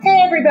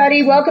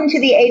everybody. Welcome to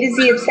the A to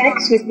Z of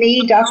Sex with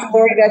me, Dr.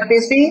 Lori Beth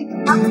Bisbey.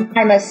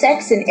 I'm a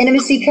sex and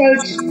intimacy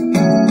coach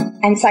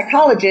and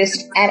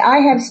psychologist, and I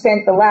have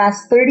spent the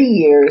last 30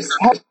 years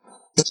helping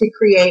to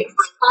create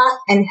hot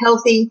and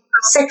healthy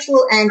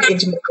sexual and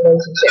intimate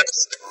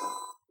relationships.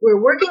 We're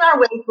working our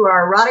way through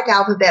our erotic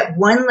alphabet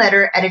one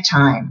letter at a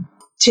time.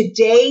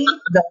 Today,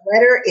 the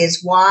letter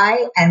is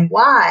Y, and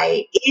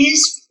Y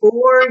is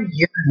for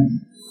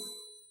yearning.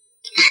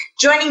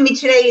 Joining me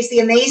today is the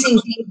amazing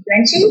Dina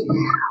Brenty.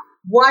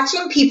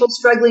 Watching people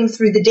struggling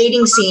through the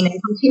dating scene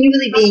and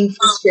continually being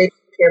frustrated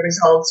with their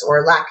results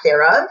or lack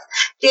thereof,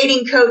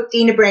 dating coach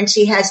Dina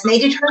Brenty has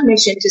made it her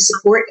mission to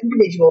support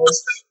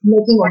individuals in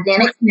making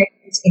organic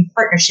connections in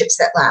partnerships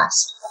that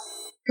last.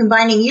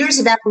 Combining years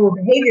of animal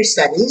behavior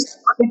studies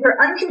with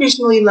her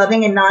unconditionally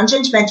loving and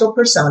non-judgmental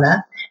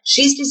persona,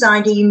 she's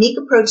designed a unique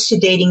approach to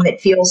dating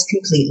that feels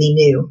completely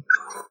new.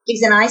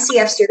 She's an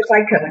ICF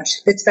certified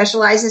coach that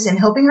specializes in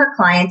helping her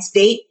clients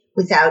date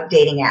without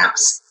dating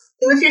apps.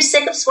 So if you're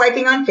sick of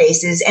swiping on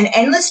faces and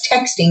endless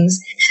textings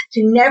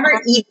to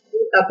never even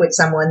meet up with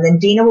someone, then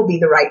Dina will be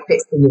the right fit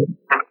for you.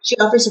 She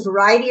offers a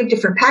variety of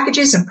different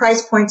packages and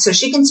price points so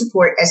she can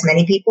support as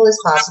many people as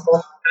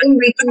possible in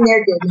reaching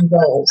their dating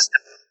goals.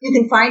 You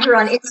can find her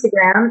on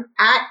Instagram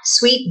at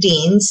Sweet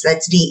Deans,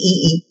 that's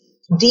Deens,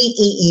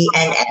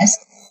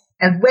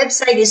 and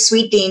website is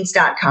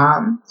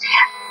sweetdeans.com.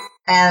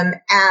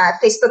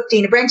 Facebook,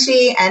 Dina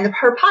Brenty, and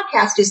her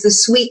podcast is the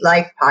Sweet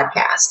Life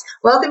Podcast.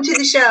 Welcome to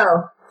the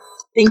show.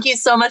 Thank you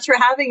so much for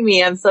having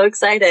me. I'm so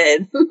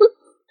excited. So we're going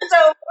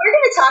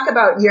to talk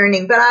about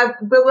yearning, but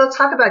we'll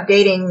talk about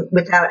dating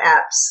without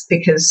apps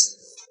because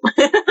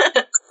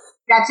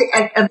that's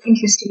of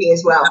interest to me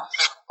as well.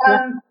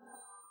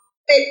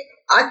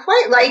 I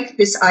quite like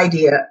this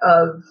idea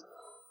of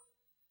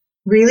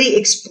really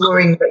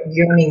exploring what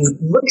yearning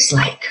looks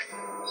like.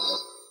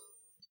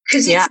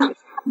 Because it's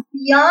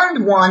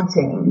beyond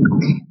wanting.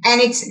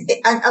 And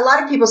a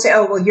lot of people say,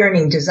 oh, well,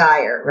 yearning,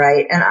 desire,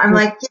 right? And I'm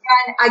like,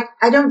 yeah,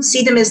 I don't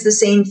see them as the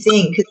same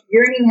thing because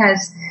yearning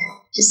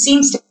just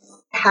seems to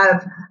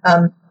have,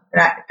 and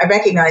I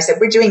recognize that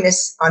we're doing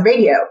this on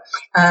radio.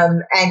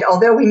 And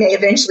although we may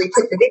eventually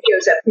put the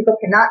videos up, people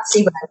cannot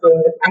see what I'm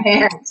doing with my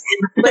hands.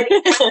 But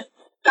it's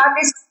got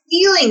this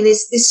feeling,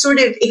 this sort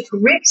of, it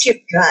grips your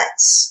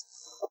guts.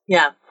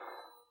 Yeah.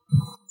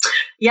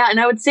 Yeah.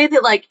 And I would say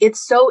that like, it's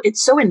so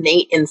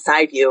innate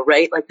inside you,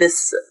 right? Like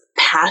this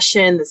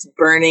passion, this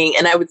burning,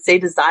 and I would say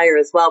desire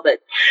as well, but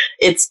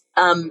it's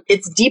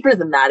deeper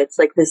than that. It's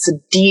like this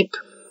deep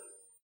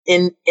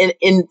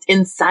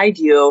inside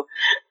you,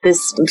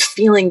 this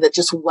feeling that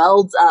just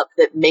welds up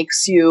that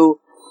makes you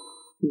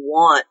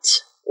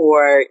want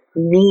or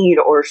need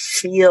or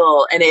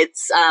feel. And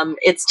it's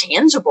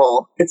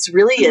tangible. It's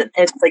really,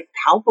 it's like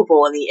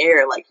palpable in the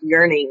air, like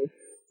yearning.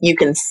 You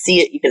can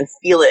see it, you can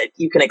feel it,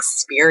 you can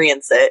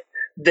experience it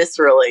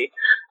viscerally.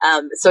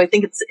 So I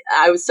think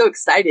I was so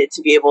excited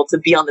to be able to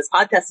be on this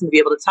podcast and to be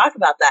able to talk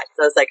about that because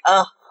I was like,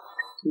 oh,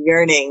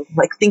 yearning,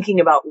 like thinking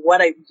about what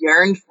I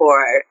yearned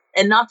for,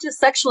 and not just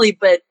sexually,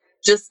 but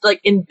just like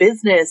in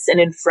business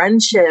and in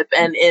friendship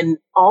and in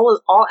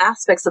all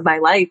aspects of my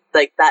life,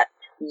 like that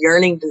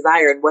yearning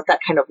desire and what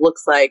that kind of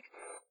looks like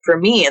for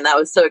me. And that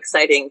was so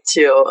exciting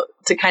to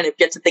kind of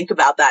get to think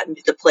about that and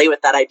get to play with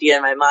that idea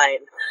in my mind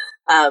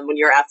when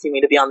you were asking me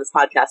to be on this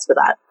podcast for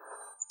that.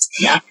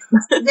 Yeah.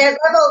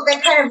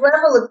 that kind of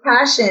level of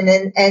passion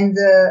and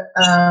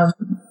the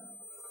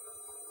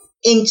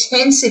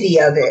intensity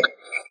of it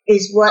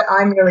is what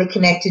I'm really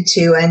connected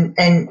to. And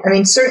I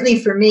mean,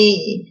 certainly for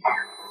me,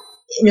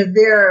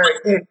 they're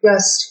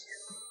just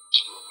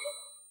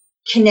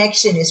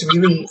connection is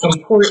really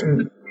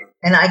important.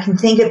 And I can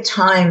think of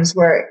times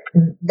where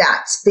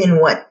that's been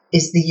what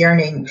is the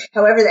yearning.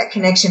 However that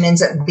connection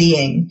ends up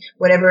being,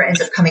 whatever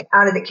ends up coming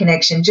out of the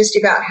connection, just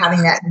about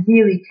having that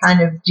really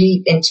kind of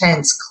deep,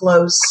 intense,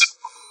 close,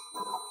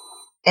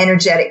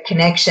 energetic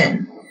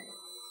connection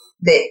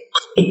that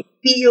it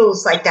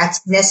feels like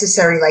that's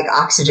necessary like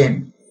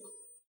oxygen,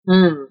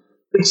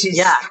 which is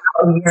how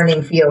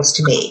yearning feels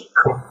to me.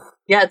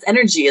 Yeah, it's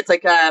energy. It's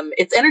like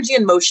it's energy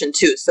in motion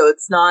too. So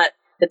it's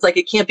like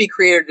it can't be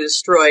created or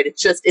destroyed.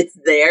 It's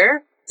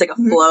there. It's like a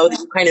flow that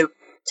you kind of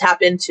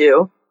tap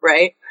into,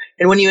 right?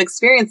 And when you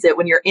experience it,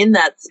 when you're in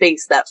that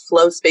space, that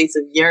flow space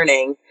of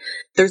yearning,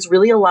 there's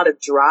really a lot of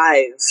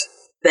drive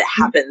that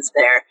happens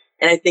there.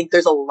 And I think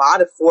there's a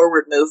lot of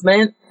forward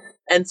movement.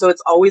 And so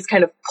it's always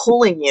kind of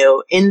pulling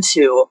you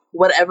into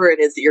whatever it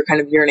is that you're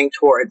kind of yearning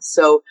towards.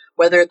 So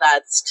whether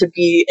that's to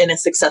be in a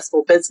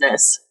successful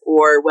business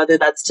or whether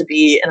that's to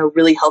be in a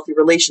really healthy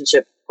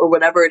relationship or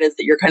whatever it is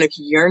that you're kind of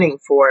yearning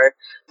for,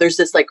 there's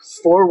this like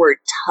forward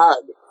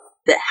tug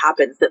that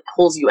happens that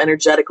pulls you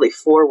energetically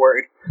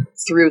forward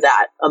through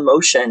that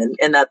emotion.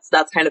 And that's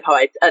kind of how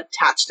I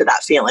attach to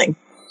that feeling.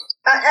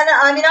 And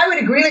I mean, I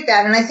would agree with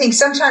that. And I think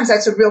sometimes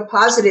that's a real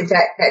positive,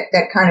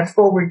 that kind of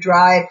forward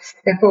drive,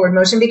 that forward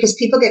motion, because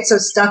people get so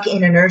stuck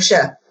in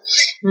inertia.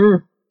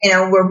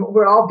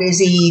 we're all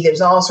busy.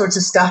 There's all sorts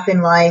of stuff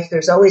in life.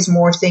 There's always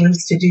more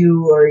things to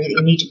do or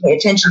you need to pay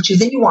attention to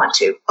than you want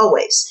to,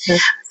 always. Mm-hmm.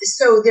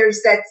 So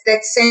there's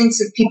that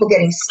sense of people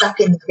getting stuck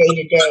in the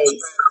day-to-day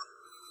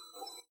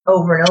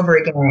over and over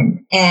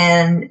again.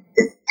 And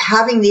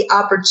having the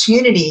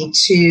opportunity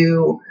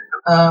to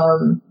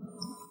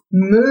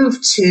move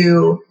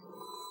to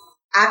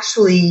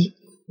actually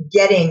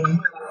getting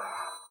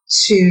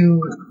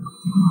to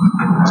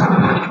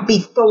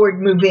be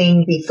forward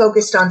moving, be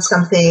focused on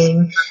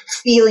something,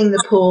 feeling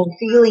the pull,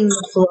 feeling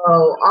the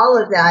flow, all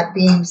of that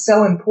being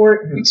so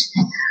important,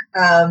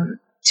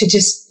 to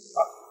just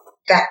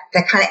that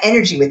kind of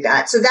energy with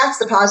that. So that's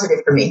the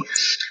positive for me.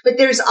 But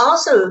there's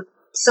also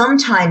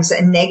sometimes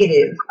a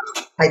negative,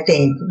 I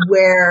think,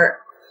 where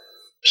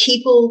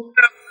people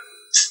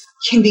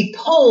can be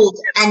pulled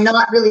and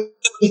not really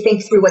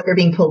think through what they're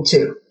being pulled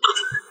to.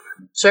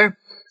 Sure.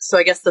 So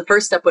I guess the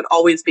first step would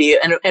always be,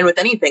 and with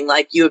anything,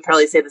 like you would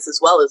probably say this as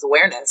well, is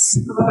awareness,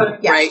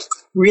 yeah. Right?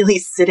 Really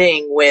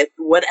sitting with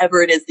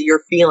whatever it is that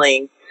you're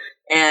feeling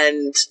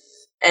and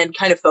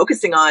kind of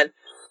focusing on,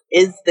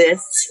 is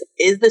this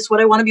what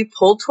I want to be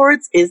pulled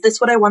towards? Is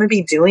this what I want to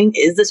be doing?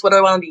 Is this what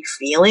I want to be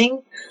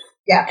feeling?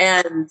 Yeah.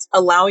 And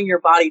allowing your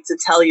body to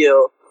tell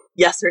you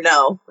yes or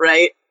no,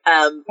 right?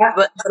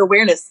 But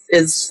awareness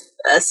it's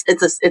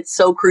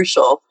so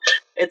crucial.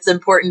 It's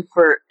important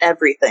for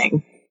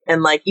everything.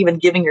 And like even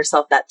giving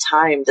yourself that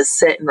time to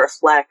sit and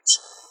reflect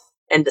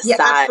and decide.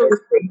 Yeah,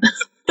 absolutely.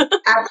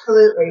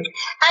 Absolutely.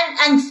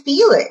 And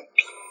feel it.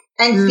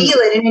 And feel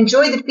it and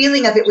enjoy the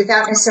feeling of it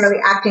without necessarily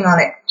acting on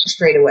it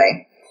straight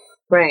away.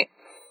 Right.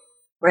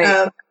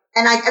 Right.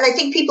 And I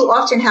think people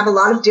often have a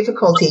lot of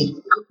difficulty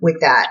with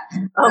that.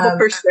 Oh,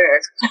 for sure.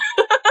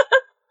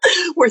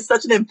 We're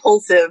such an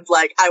impulsive,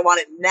 like, I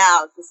want it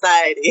now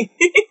society.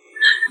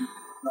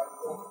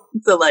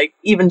 So like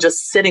even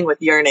just sitting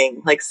with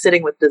yearning, like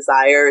sitting with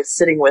desire,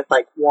 sitting with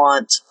like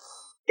want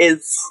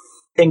is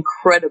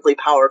incredibly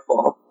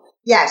powerful.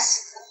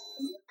 Yes,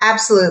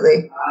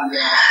 absolutely.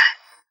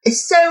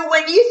 So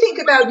when you think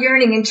about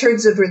yearning in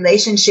terms of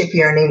relationship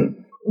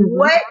yearning,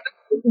 what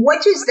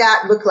does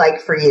that look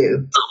like for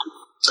you?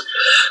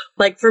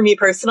 Like for me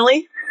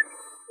personally?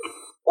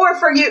 Or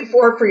for you,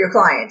 or for your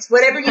clients,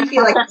 whatever you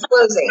feel like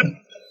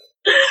disclosing.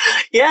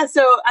 Yeah.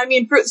 So, I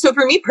mean,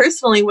 for me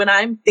personally, when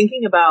I'm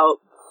thinking about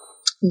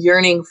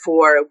yearning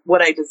for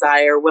what I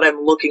desire, what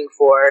I'm looking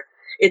for,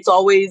 it's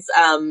always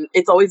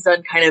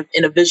done kind of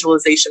in a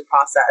visualization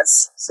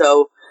process.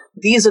 So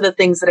these are the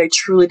things that I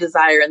truly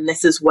desire, and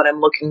this is what I'm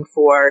looking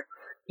for,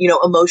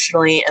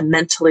 emotionally and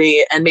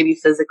mentally and maybe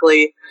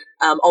physically.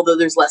 Although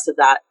there's less of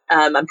that.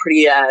 I'm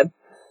pretty,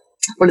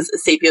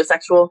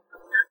 sapiosexual.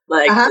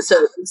 Like,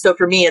 so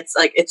for me, it's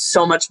like, it's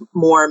so much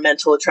more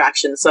mental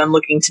attraction. So I'm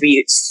looking to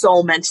be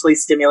so mentally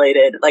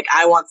stimulated. Like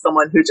I want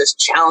someone who just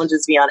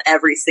challenges me on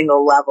every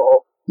single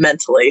level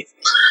mentally.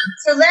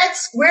 So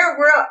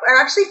we're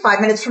actually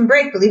 5 minutes from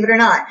break, believe it or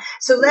not.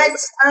 So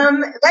let's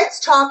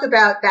talk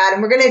about that.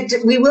 And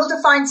we will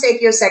define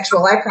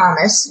sapiosexual, I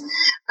promise.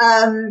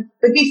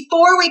 But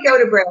before we go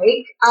to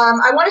break,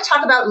 I want to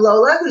talk about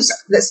Lola, who's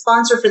the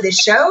sponsor for this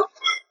show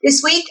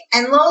this week.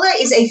 And Lola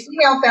is a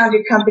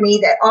female-founded company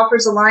that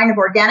offers a line of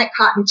organic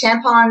cotton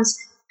tampons,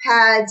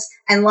 pads,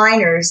 and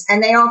liners,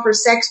 and they offer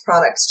sex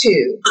products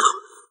too.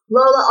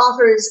 Lola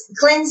offers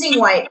cleansing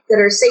wipes that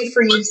are safe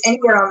for use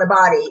anywhere on the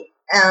body.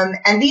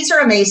 And these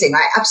are amazing.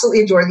 I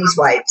absolutely adore these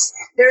wipes.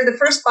 They're the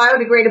first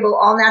biodegradable,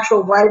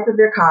 all-natural wipe of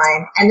their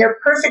kind, and they're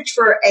perfect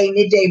for a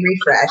midday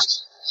refresh.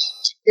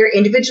 They're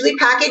individually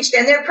packaged,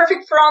 and they're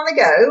perfect for on the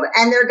go,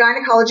 and they're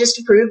gynecologist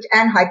approved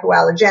and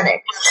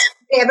hypoallergenic.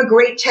 They have a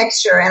great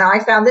texture, and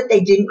I found that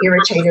they didn't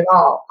irritate at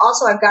all.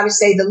 Also, I've got to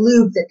say the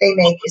lube that they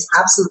make is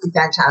absolutely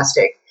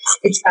fantastic.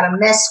 It's got a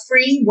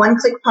mess-free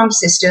one-click pump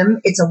system.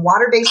 It's a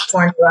water-based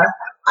formula,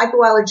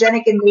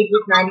 hypoallergenic and made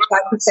with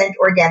 95%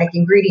 organic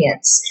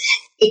ingredients.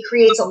 It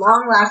creates a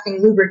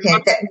long-lasting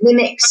lubricant that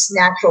mimics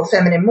natural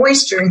feminine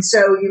moisture, and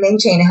so you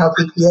maintain a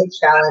healthy pH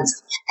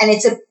balance. And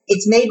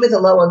it's made with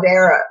aloe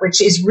vera,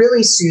 which is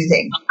really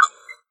soothing.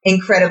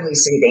 Incredibly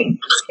soothing.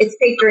 It's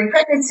safe during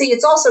pregnancy.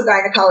 It's also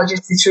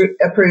gynecologist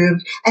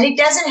approved, and it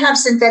doesn't have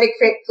synthetic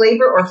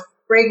flavor or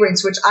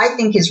fragrance, which I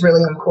think is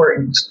really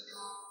important.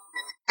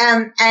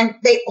 And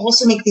they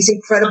also make these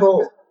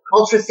incredible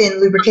ultra-thin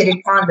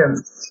lubricated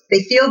condoms.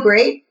 They feel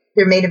great.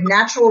 They're made of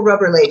natural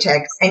rubber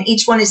latex, and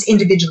each one is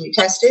individually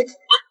tested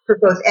for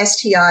both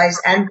STIs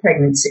and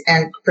pregnancy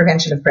and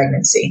prevention of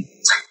pregnancy.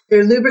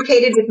 They're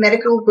lubricated with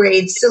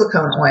medical-grade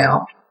silicone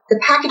oil. The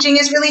packaging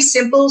is really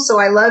simple, so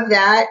I love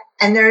that.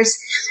 And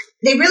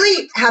they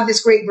really have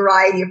this great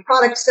variety of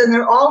products, and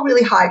they're all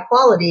really high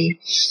quality.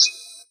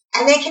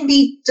 And they can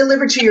be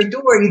delivered to your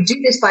door. You do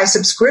this by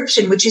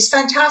subscription, which is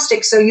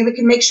fantastic. So you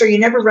can make sure you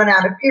never run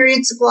out of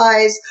period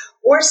supplies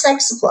or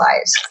sex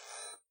supplies.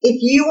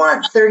 If you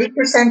want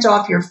 30%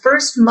 off your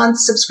first month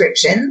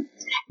subscription,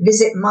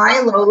 visit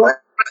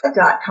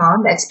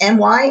mylola.com. That's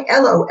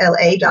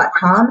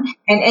MYLOLA.com,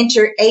 and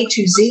enter A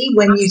to Z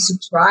when you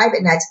subscribe,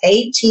 and that's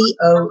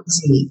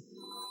ATOZ.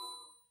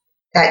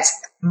 That's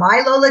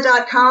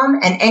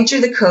mylola.com and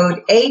enter the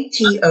code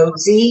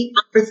ATOZ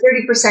for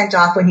 30%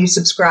 off when you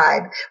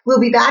subscribe. We'll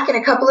be back in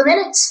a couple of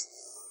minutes.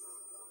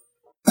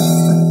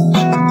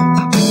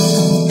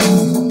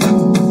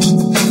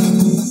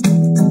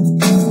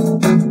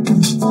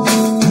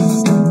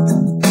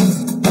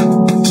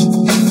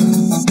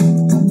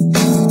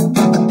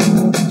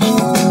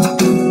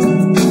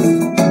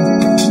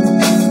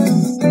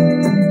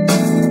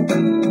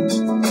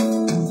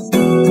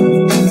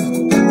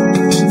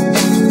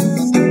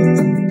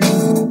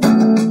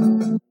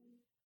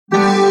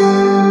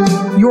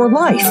 Your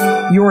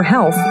life, your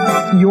health,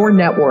 your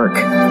network.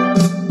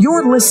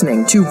 You're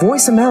listening to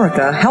Voice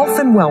America Health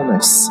and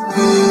Wellness.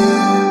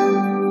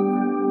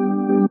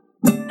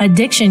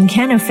 Addiction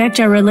can affect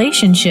our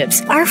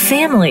relationships, our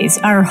families,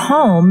 our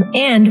home,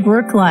 and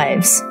work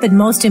lives, but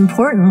most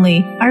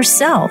importantly,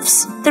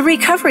 ourselves. The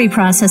recovery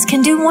process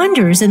can do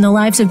wonders in the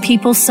lives of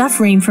people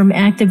suffering from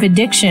active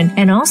addiction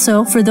and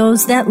also for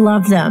those that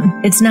love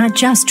them. It's not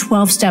just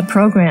 12-step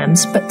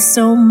programs, but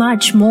so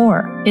much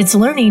more. It's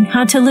learning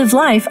how to live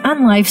life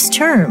on life's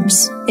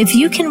terms. If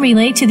you can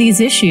relate to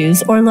these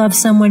issues or love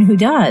someone who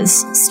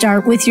does,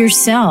 start with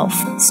yourself.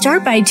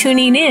 Start by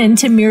tuning in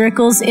to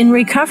Miracles in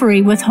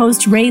Recovery with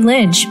host Ray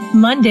Lynch,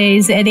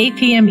 Mondays at 8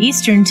 p.m.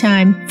 Eastern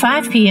Time,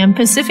 5 p.m.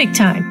 Pacific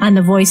Time on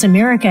the Voice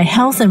America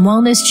Health and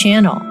Wellness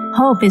channel.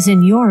 Hope is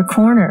in your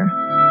corner.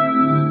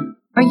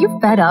 Are you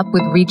fed up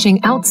with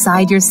reaching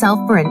outside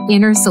yourself for an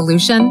inner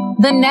solution?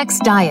 The next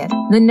diet,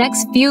 the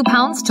next few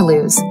pounds to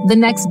lose, the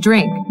next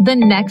drink, the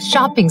next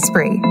shopping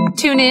spree.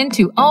 Tune in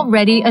to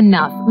Already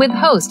Enough with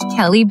host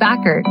Kelly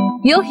Backert.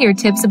 You'll hear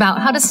tips about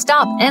how to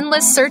stop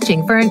endless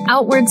searching for an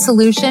outward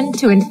solution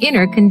to an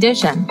inner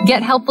condition.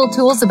 Get helpful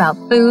tools about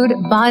food,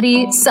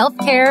 body,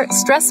 self-care,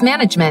 stress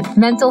management,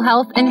 mental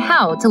health, and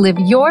how to live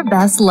your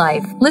best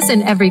life.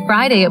 Listen every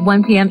Friday at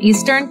 1 p.m.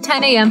 Eastern,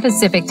 10 a.m.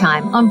 Pacific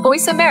Time on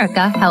Voice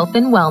America Health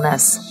and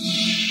Wellness.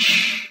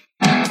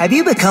 Have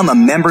you become a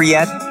member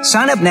yet?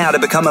 Sign up now to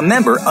become a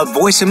member of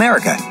Voice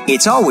America.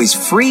 It's always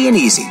free and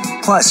easy.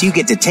 Plus, you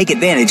get to take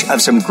advantage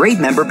of some great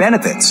member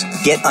benefits.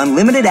 Get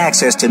unlimited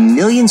access to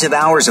millions of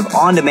hours of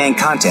on-demand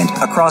content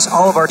across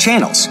all of our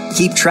channels.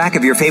 Keep track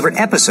of your favorite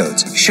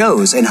episodes,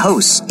 shows, and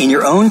hosts in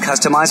your own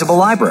customizable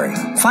library.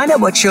 Find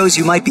out what shows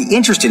you might be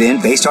interested in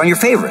based on your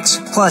favorites.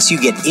 Plus, you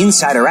get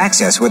insider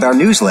access with our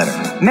newsletter.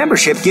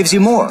 Membership gives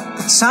you more.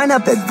 Sign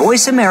up at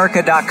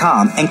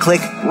voiceamerica.com and click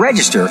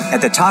register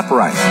at the top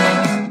right.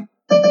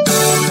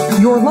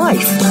 Your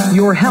life,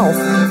 your health,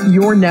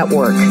 your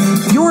network.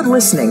 You're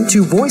listening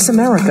to Voice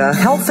America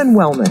Health and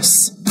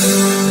Wellness.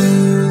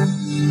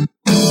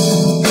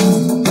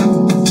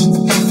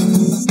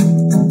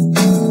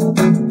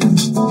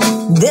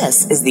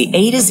 This is the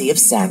A to Z of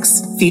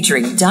Sex,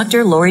 featuring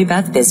Dr. Lori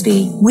Beth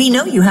Bisbey. We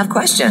know you have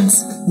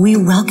questions. We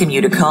welcome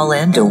you to call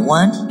in to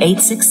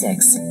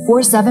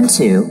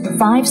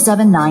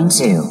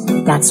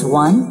 1-866-472-5792. That's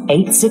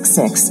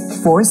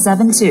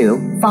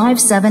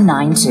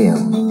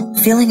 1-866-472-5792.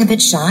 Feeling a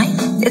bit shy?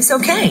 It's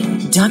okay.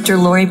 Dr.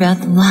 Lori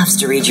Beth loves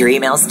to read your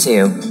emails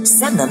too.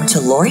 Send them to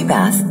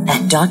LoriBeth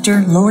at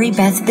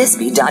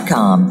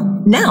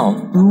drloribethbisbey.com.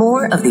 Now,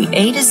 more of the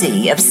A to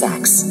Z of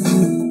Sex.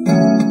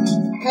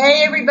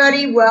 Hey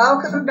everybody,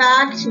 welcome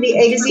back to the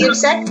A to Z of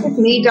Sex with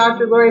me,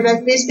 Dr. Lori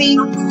Beth Bisbey.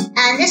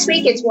 And this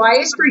week it's Y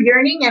is for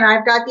Yearning, and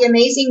I've got the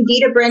amazing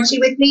Dita Brenci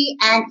with me,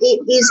 and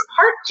it is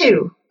part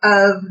 2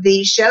 of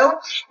the show.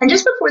 And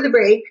just before the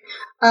break,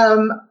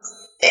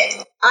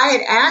 I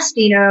had asked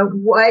Dina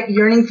what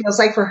yearning feels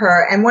like for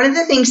her, and one of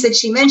the things that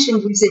she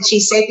mentioned was that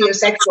she's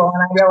sapiosexual,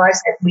 and I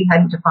realized that we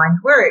hadn't defined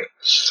the word.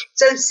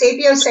 So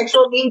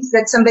sapiosexual means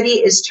that somebody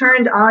is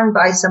turned on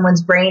by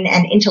someone's brain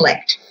and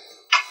intellect.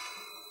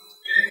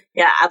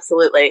 Yeah,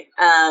 absolutely.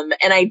 And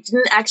I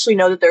didn't actually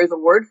know that there was a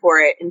word for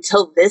it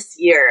until this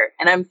year.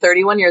 And I'm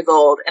 31 years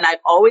old, and I've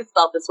always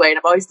felt this way, and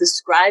I've always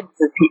described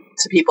it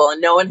to people,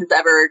 and no one has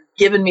ever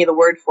given me the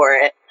word for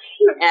it.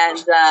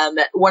 And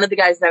one of the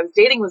guys that I was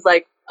dating was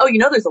like, "Oh, you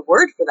know, there's a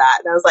word for that."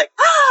 And I was like,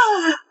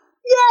 "Ah,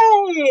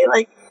 yay!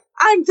 Like,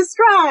 I'm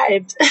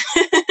described."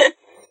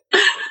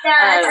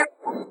 Yeah,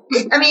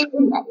 I mean,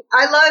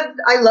 I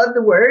love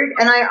the word,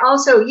 and I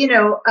also,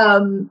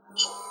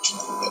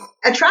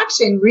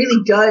 attraction really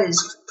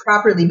does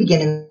properly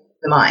begin in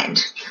the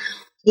mind.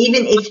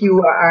 Even if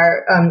you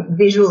are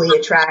visually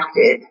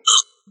attracted,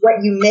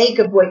 what you make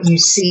of what you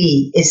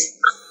see is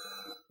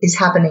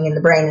happening in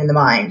the brain and the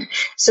mind.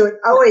 So it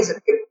always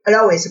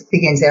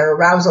begins there.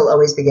 Arousal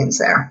always begins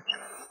there.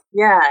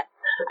 Yeah,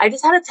 I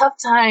just had a tough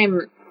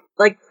time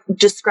like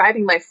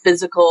describing my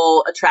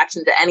physical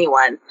attraction to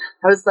anyone.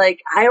 I was like,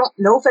 I don't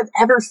know if I've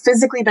ever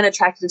physically been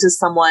attracted to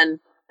someone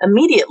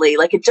immediately.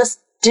 Like, it just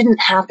didn't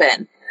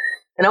happen.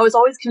 And I was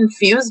always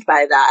confused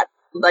by that.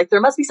 Like, there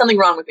must be something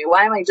wrong with me.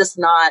 Why am I just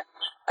not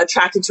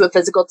attracted to a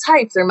physical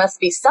type? There must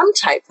be some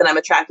type that I'm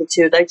attracted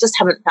to that I just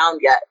haven't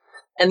found yet.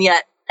 And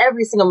yet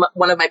every single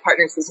one of my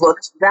partners has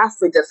looked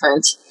vastly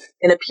different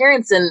in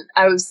appearance. And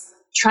I was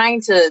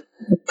trying to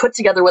put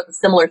together what the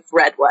similar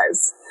thread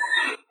was.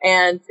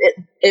 And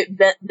it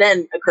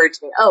then occurred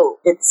to me, oh,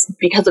 it's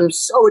because I'm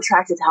so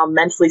attracted to how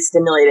mentally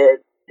stimulated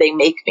they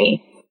make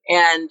me,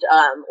 and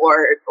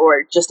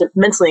or just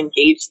mentally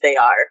engaged they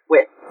are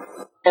with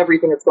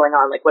everything that's going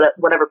on, like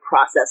whatever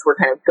process we're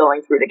kind of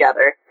going through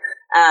together.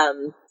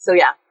 So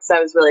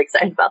I was really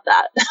excited about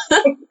that.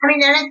 I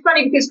mean, and it's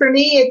funny because for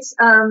me, it's,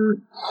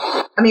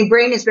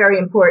 brain is very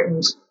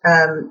important.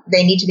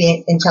 They need to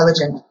be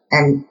intelligent,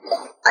 and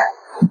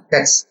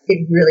that's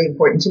really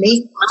important to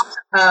me.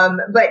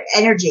 But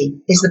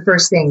energy is the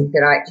first thing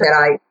that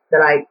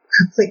I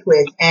click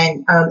with,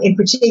 and in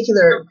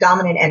particular,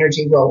 dominant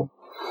energy will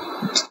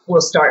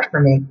start for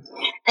me.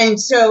 And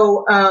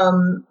so,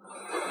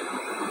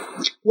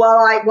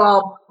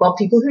 while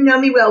people who know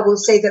me well will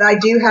say that I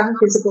do have a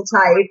physical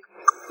type,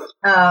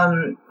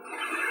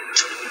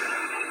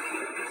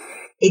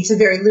 it's a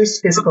very loose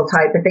physical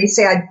type, but they'll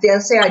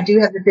say I do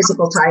have the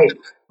physical type,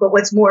 but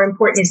what's more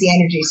important is the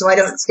energy. So I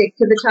don't stick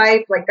to the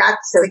type. Like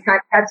that's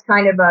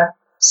kind of a,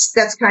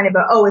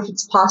 oh, if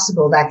it's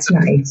possible, that's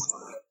nice.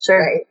 Sure.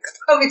 Right?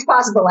 Oh, if it's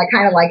possible, I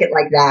kind of like it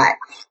like that,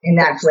 in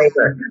that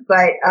flavor.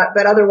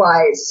 But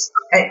otherwise,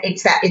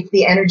 it's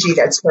the energy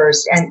that's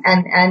first, and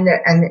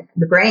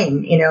the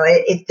brain.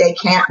 If they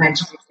can't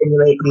mentally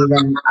stimulate me,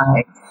 then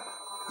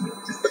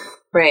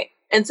right.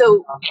 And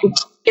so,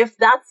 if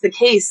that's the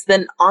case,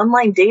 then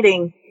online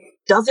dating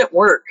doesn't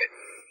work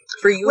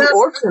for you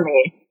or for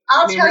me.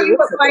 I'll tell you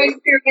what my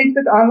experience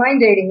with online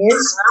dating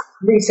is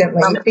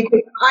recently,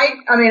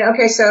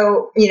 because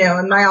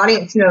and my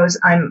audience knows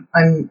I'm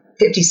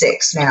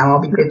 56 now.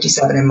 I'll be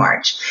 57 in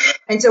March.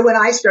 And so when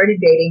I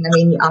started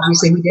dating,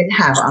 obviously we didn't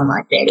have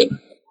online dating.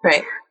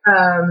 Right.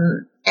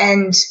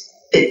 And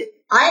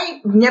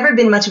I've never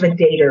been much of a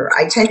dater.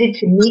 I tended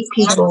to meet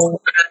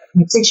people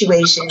in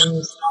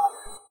situations.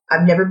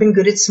 I've never been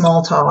good at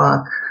small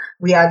talk.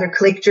 We either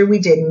clicked or we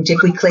didn't.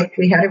 If we clicked,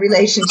 we had a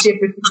relationship.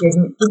 If we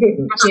didn't, we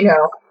didn't,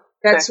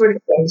 that sort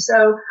of thing.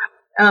 So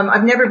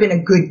I've never been a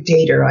good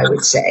dater, I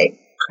would say.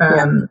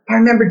 I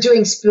remember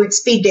doing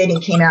speed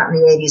dating came out in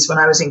the 80s when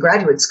I was in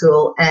graduate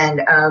school. And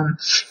I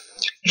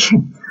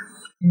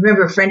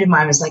remember a friend of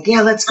mine was like,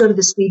 yeah, let's go to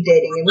the speed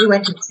dating. And we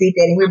went to the speed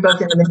dating. We were both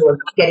in the middle of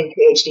getting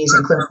PhDs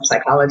in clinical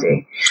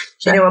psychology.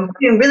 Sure. I'm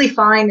doing really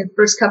fine in the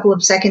first couple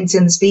of seconds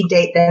in the speed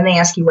date. Then they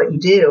ask you what you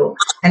do.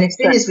 And as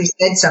soon as we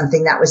said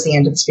something, that was the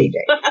end of the speed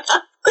date.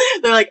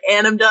 They're like,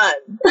 and I'm done.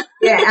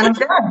 Yeah, and I'm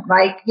done.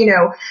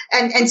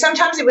 And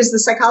sometimes it was the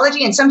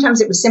psychology, and sometimes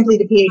it was simply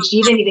the PhD.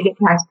 You didn't even get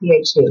past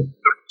PhD.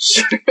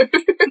 Sure.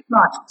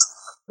 Smart.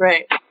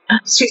 Right.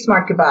 It's too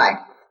smart, goodbye.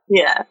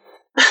 Yeah.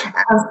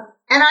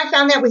 And I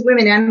found that with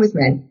women and with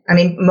men.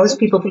 Most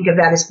people think of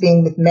that as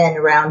being with men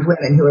around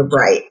women who are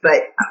bright,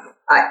 but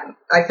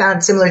I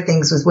found similar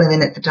things with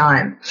women at the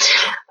time.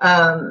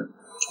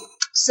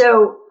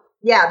 So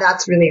yeah,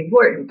 that's really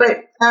important.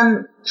 But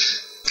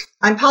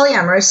I'm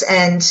polyamorous,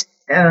 and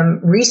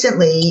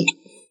recently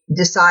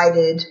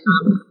decided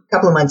a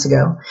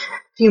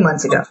few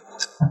months ago,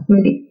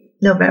 maybe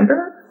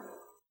November,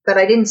 but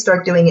I didn't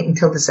start doing it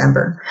until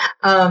December,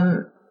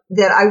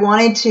 that I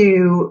wanted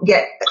to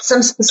get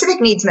some specific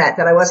needs met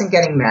that I wasn't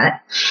getting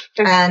met.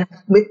 And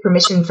with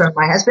permission from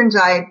my husband,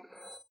 I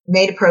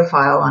made a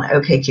profile on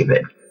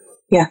OkCupid.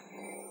 Yeah.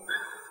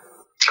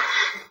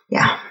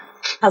 Yeah.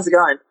 How's it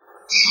going?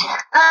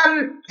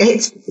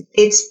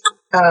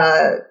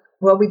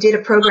 We did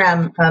a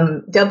program.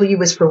 W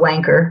was for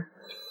wanker.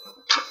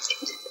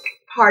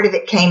 Part of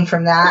it came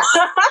from that.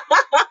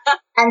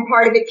 And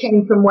part of it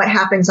came from what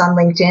happens on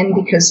LinkedIn,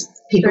 because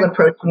people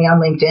approach me on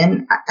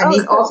LinkedIn.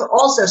 Also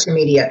all social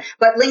media,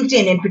 but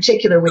LinkedIn in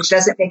particular, which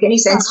doesn't make any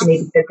sense to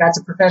me because that's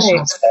a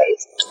professional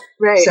space.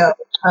 Right. So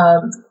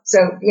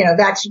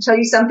that should tell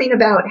you something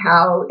about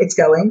how it's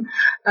going.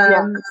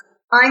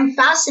 I'm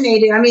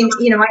fascinated. I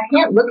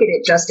can't look at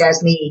it just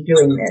as me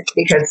doing this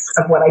because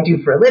of what I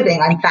do for a living.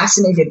 I'm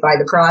fascinated by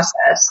the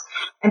process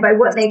and by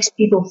what makes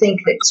people think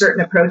that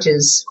certain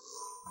approaches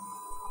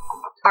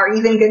are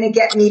even going to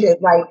get me to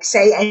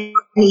say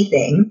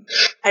anything.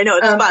 I know,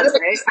 it's fun,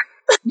 right?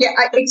 Yeah,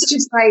 it's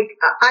just like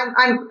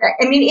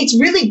it's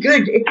really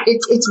good.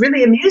 It's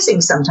really amusing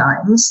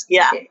sometimes.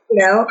 Yeah,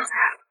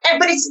 but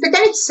then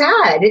it's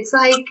sad. It's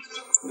like,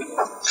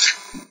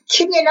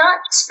 can you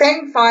not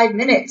spend 5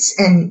 minutes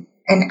and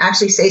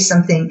actually say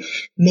something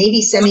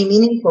maybe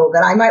semi-meaningful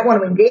that I might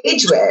want to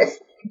engage with?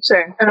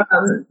 Sure.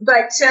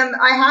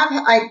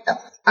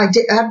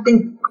 I've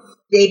been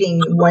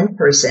dating one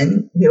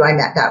person who I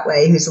met that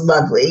way, who's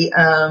lovely.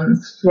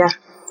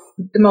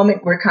 At the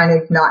moment, we're kind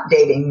of not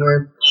dating.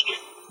 We're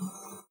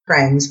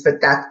friends, but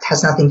that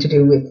has nothing to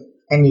do with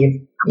any of,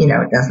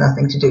 it has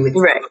nothing to do with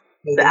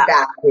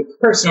that, with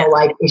personal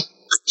life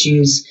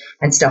issues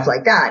and stuff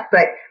like that.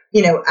 But,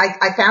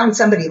 I found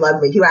somebody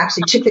lovely who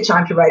actually took the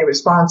time to write a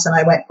response, and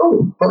I went,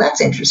 oh, well,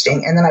 that's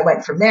interesting. And then I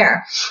went from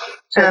there.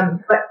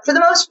 Sure. But for the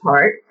most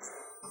part,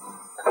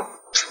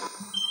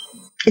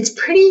 it's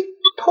pretty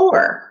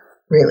poor.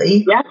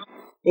 Really? Yeah.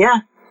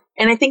 Yeah.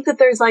 And I think that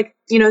there's like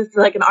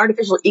an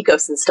artificial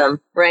ecosystem,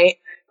 right?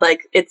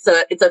 Like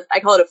I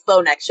call it a faux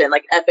connection,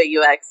 like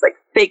FAUX, like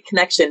fake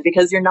connection,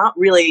 because you're not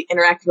really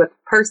interacting with the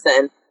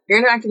person. You're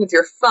interacting with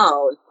your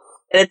phone,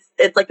 and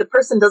it's like the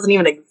person doesn't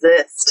even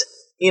exist,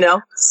 you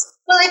know?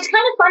 Well, it's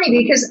kind of funny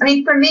because, I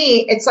mean, for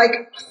me, it's like,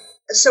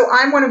 so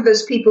I'm one of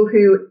those people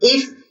who,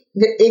 if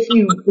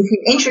you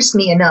interest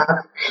me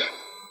enough,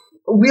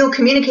 we'll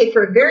communicate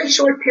for a very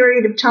short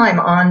period of time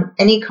on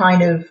any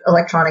kind of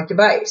electronic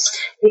device.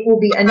 It will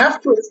be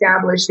enough to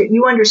establish that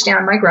you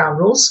understand my ground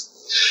rules.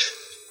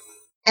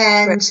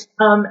 And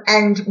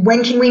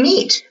when can we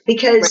meet?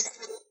 Because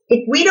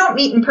if we don't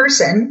meet in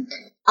person,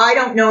 I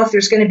don't know if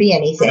there's going to be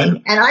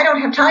anything, and I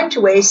don't have time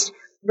to waste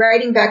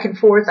writing back and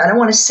forth. I don't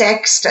want to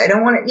sext. I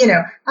don't want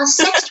to, I'll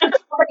sext with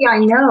somebody I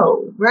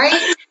know, right?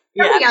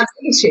 Somebody I'm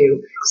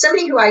into,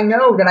 somebody who I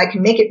know that I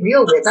can make it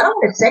real with. I don't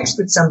want to sext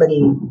with somebody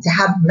to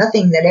have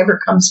nothing that ever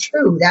comes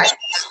true. That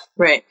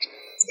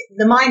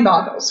the mind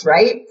boggles,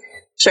 right?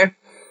 Sure.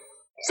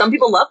 Some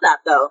people love that,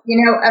 though.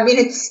 I mean,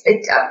 it's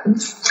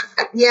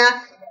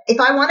if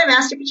I want a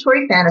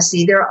masturbatory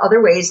fantasy, there are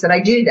other ways that I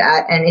do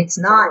that, and it's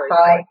not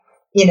by,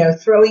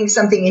 throwing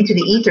something into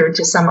the ether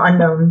to some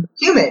unknown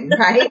human,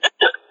 right?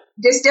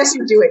 This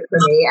doesn't do it for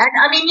me. And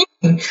I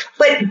mean,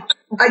 but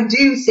I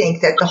do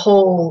think that the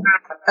whole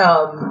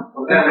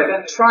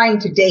trying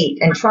to date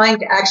and trying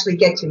to actually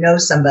get to know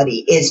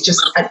somebody is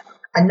just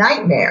a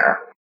nightmare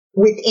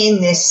within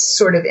this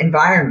sort of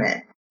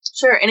environment.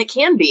 Sure, and it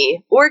can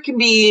be, or it can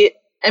be.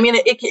 I mean,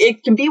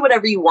 it can be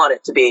whatever you want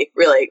it to be,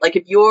 really. Like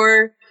if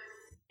your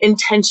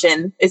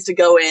intention is to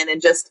go in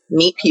and just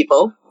meet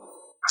people,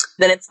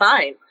 then it's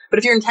fine. But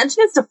if your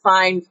intention is to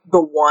find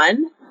the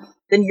one,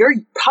 then you're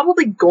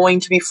probably going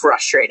to be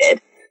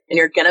frustrated, and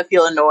you're going to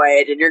feel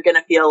annoyed, and you're going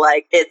to feel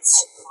like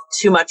it's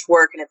too much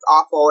work and it's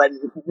awful and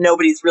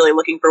nobody's really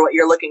looking for what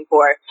you're looking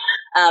for.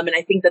 And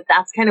I think that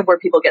that's kind of where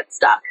people get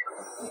stuck,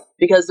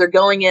 because they're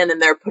going in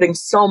and they're putting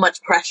so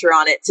much pressure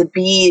on it to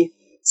be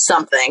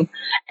something.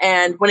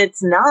 And when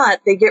it's not,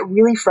 they get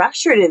really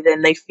frustrated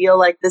and they feel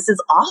like this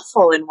is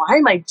awful and why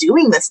am I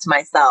doing this to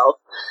myself?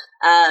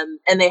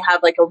 And they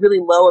have like a really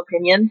low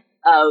opinion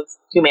of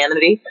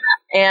humanity.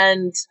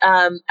 And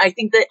I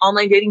think that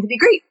online dating can be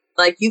great.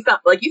 Like you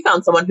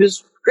found someone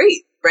who's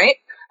great, right?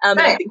 And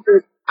I think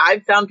that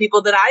I've found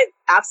people that I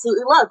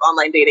absolutely love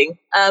online dating.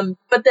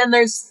 But then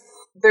there's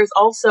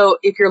also,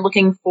 if you're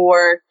looking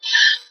for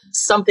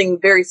something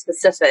very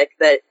specific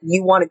that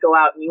you want to go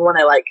out and you want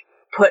to like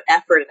put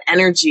effort and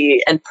energy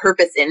and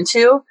purpose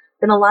into,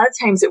 then a lot of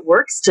times it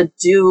works to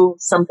do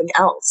something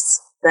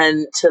else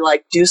than to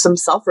like do some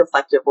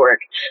self-reflective work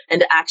and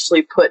to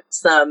actually put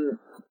some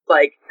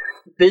like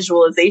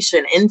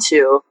visualization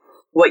into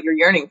what you're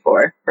yearning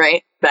for,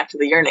 right? Back to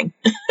the yearning.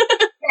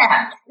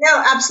 Yeah,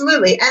 no,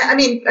 absolutely. And I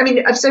mean,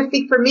 so I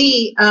think for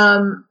me,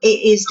 it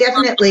is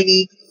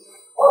definitely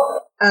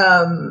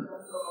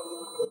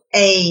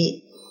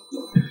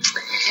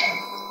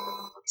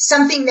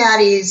something that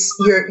is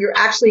you're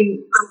actually,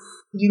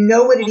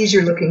 what it is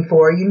you're looking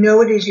for,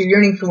 what it is you're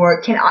yearning for.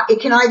 It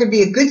can either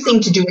be a good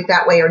thing to do it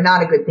that way or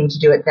not a good thing to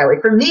do it that way.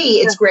 For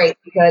me, it's great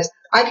because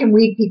I can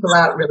weed people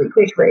out really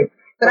quickly.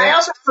 But I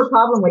also have a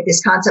problem with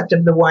this concept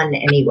of the one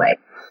anyway.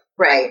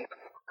 Right.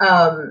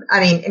 I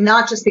mean,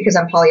 not just because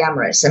I'm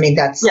polyamorous. I mean,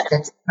 that's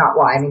not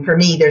why. I mean, for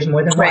me, there's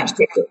more than one.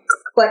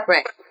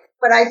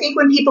 But I think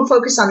when people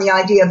focus on the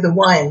idea of the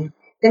one,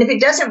 then if it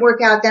doesn't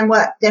work out, then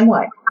what?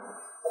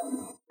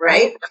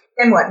 Right?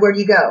 Then what? Where do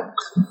you go?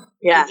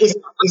 Yeah. Is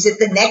it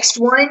the next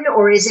one,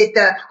 or is it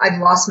I've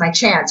lost my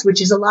chance?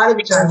 Which is a lot of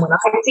the time when I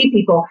see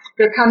people,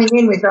 they're coming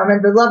in with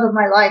the love of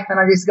my life, and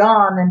I'm just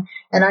gone,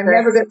 and I'm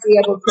never going to be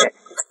able to.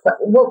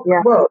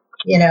 Whoa,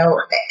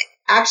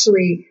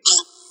 actually,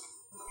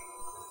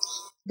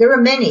 there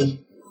are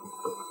many.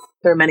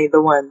 There are many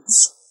the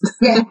ones.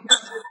 Yeah.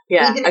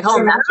 Yeah. I call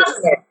them matches.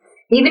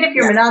 Even if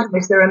you're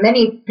monogamous, there are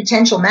many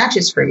potential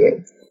matches for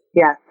you.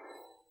 Yeah.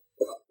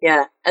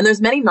 Yeah. And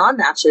there's many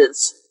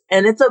non-matches.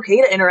 And it's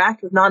okay to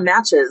interact with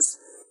non-matches.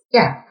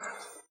 Yeah.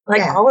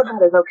 All of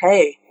that is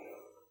okay.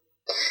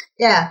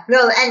 Yeah.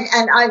 No,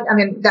 and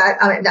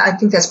I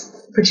think that's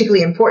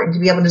particularly important to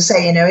be able to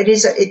say,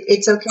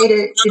 it's okay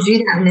to do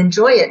that and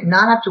enjoy it and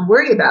not have to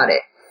worry about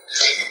it.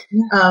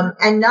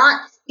 And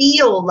not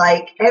feel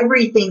like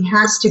everything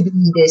has to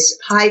be this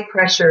high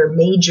pressure,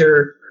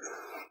 major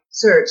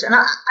search. And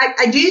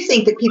I do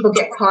think that people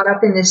get caught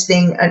up in this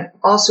thing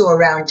also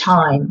around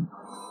time.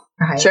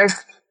 Right? Sure.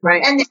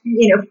 Right. And,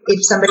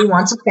 if somebody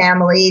wants a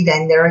family,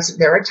 then there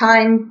are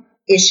time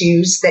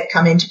issues that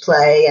come into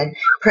play and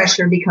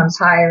pressure becomes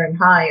higher and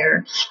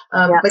higher.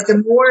 But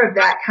the more of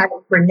that kind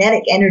of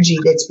frenetic energy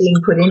that's being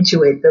put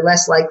into it, the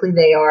less likely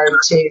they are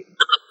to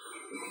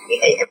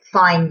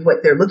find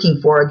what they're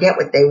looking for or get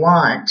what they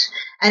want.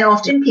 And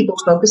often people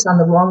focus on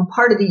the wrong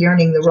part of the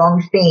yearning, the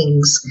wrong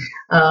things,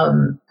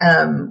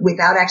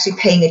 without actually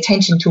paying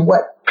attention to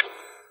what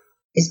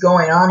is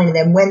going on in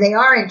them when they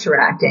are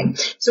interacting.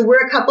 So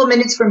we're a couple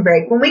minutes from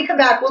break. When we come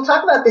back, we'll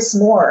talk about this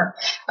more.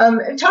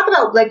 Talk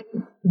about like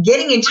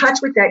getting in touch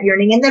with that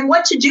yearning and then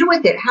what to do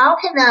with it. How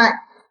can that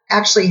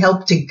actually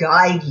help to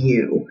guide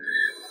you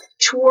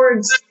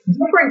towards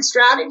different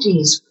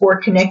strategies for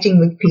connecting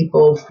with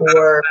people,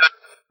 for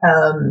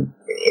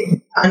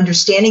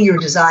understanding your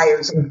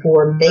desires, and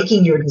for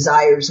making your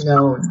desires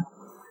known.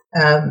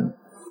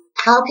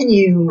 How can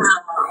you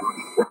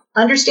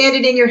understand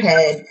it in your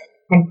head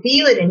and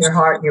feel it in your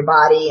heart and your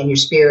body and your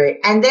spirit,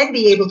 and then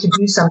be able to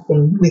do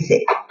something with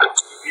it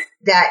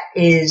that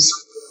is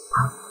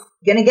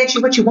going to get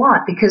you what you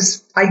want?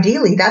 Because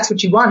ideally, that's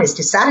what you want, is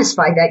to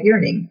satisfy that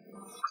yearning.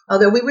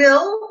 Although we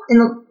will,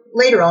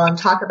 later on,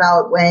 talk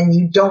about when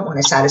you don't want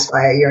to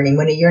satisfy a yearning,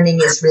 when a yearning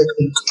is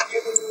really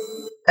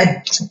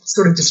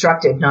sort of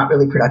destructive, not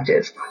really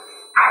productive.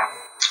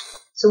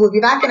 So we'll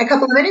be back in a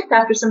couple of minutes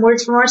after some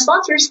words from our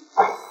sponsors.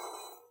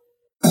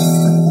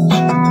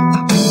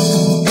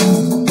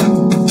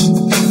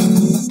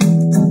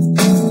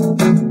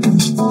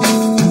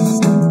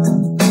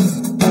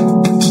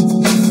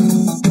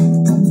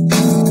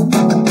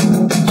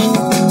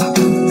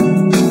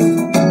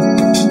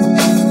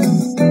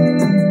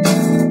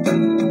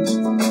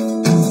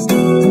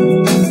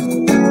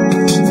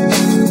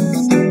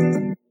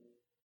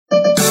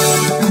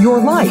 Your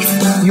life,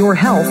 your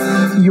health,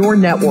 your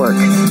network.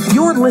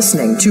 You're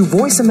listening to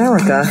Voice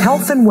America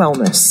Health and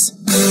Wellness.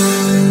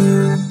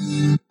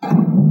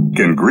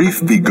 Can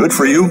grief be good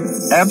for you?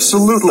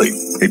 Absolutely.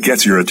 It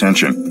gets your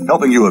attention,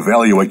 helping you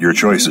evaluate your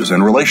choices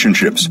and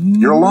relationships.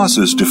 Your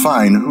losses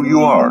define who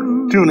you are.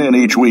 Tune in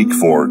each week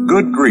for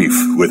Good Grief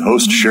with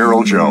host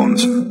Cheryl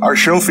Jones. Our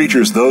show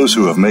features those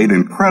who have made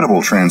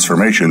incredible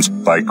transformations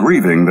by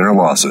grieving their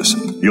losses.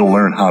 You'll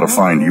learn how to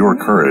find your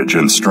courage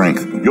and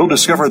strength. You'll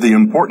discover the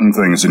important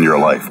things in your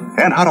life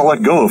and how to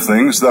let go of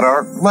things that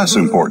are less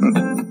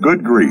important.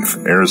 Good Grief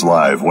airs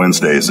live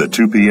Wednesdays at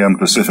 2 p.m.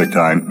 Pacific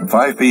Time,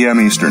 5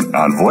 p.m. Eastern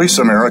on Voice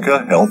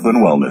America Health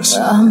and Wellness.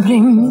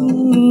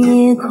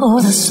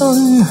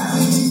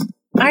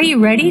 Are you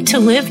ready to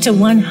live to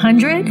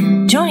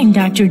 100? Join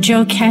Dr.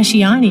 Joe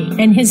Casciani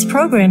and his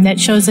program that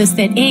shows us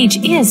that age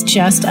is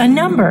just a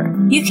number.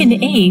 You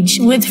can age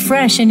with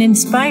fresh and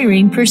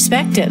inspiring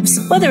perspectives,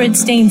 whether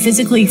it's staying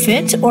physically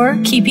fit or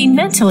keeping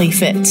mentally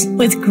fit.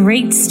 With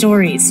great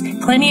stories,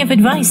 plenty of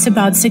advice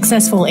about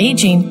successful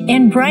aging,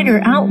 and brighter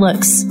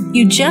outlooks.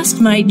 You just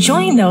might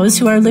join those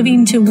who are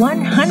living to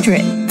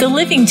 100. The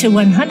Living to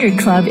 100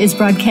 Club is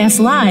broadcast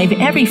live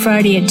every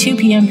Friday at 2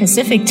 p.m.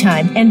 Pacific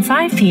Time and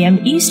 5 p.m.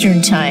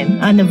 Eastern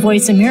Time on the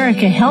Voice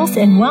America Health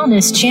and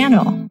Wellness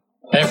channel.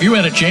 Have you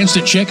had a chance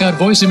to check out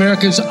Voice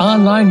America's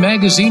online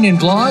magazine and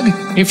blog?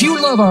 If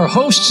you love our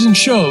hosts and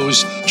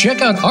shows,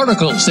 check out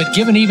articles that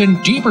give an even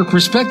deeper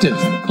perspective,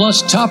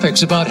 plus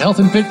topics about health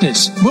and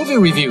fitness, movie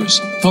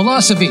reviews,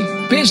 philosophy,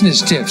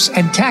 business tips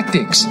and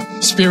tactics,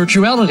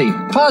 spirituality,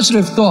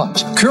 positive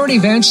thought, current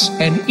events,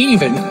 and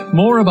even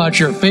more about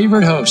your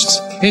favorite hosts.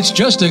 It's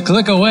just a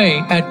click away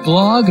at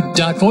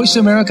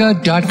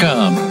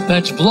blog.voiceamerica.com.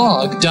 That's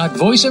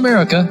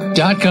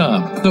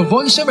blog.voiceamerica.com. The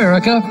Voice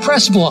America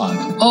Press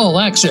Blog. All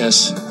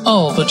access,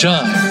 all the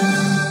time.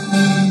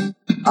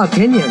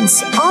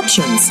 Opinions,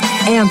 options,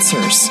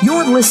 answers.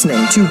 You're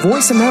listening to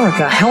Voice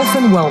America Health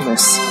and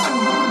Wellness.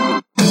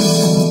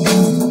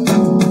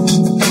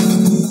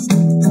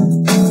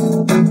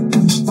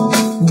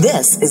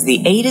 This is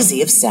the A to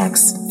Z of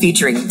Sex,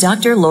 featuring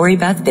Dr. Lori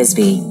Beth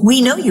Bisbey.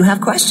 We know you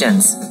have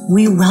questions.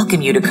 We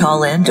welcome you to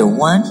call in to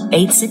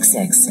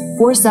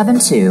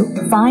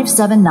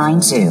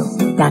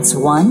 1-866-472-5792. That's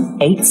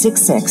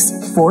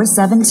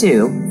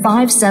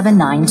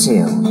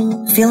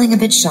 1-866-472-5792. Feeling a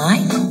bit shy?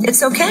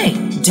 It's okay.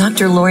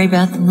 Dr. Lori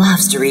Beth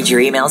loves to read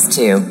your emails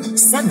too.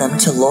 Send them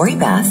to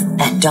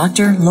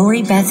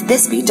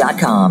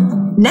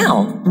LoriBeth@drloribethbisbey.com.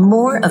 Now,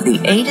 more of the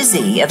A to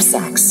Z of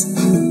Sex.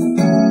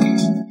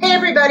 Hey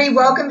everybody,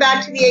 welcome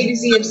back to the A to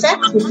Z of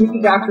Sex with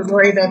me, Dr.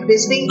 Lori Beth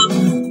Bisbey.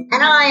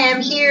 And I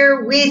am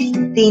here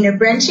with Dina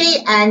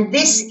Brenche, and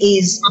this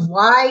is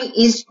Y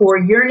is for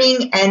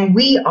Yearning, and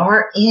we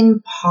are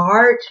in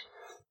part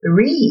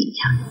 3.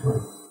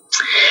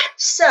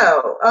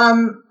 So,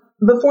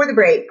 before the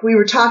break, we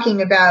were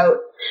talking about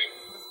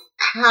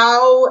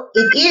how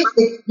it is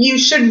that you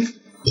should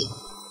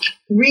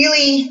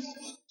really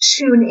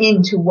tune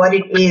into what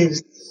it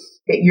is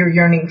that you're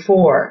yearning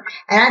for,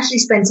 and actually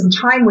spend some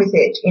time with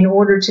it in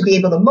order to be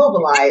able to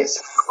mobilize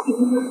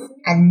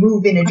and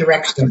move in a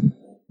direction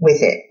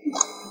with it.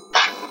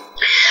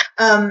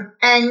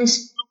 And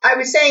I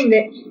was saying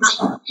that,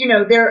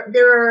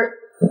 there are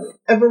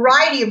a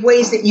variety of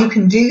ways that you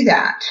can do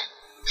that.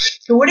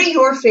 So what are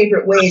your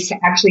favorite ways to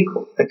actually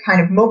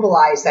kind of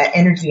mobilize that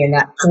energy and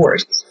that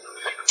force?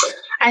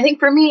 I think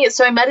for me,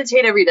 so I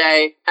meditate every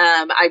day.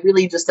 I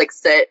really just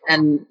sit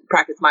and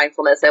practice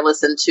mindfulness. I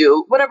listen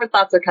to whatever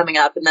thoughts are coming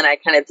up, and then I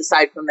kind of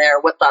decide from there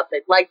what thoughts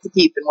I'd like to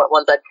keep and what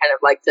ones I'd kind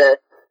of like to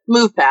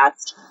move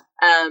past.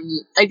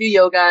 I do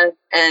yoga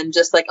and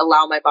just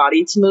allow my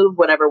body to move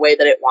whatever way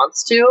that it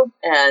wants to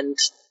and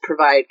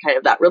provide kind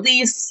of that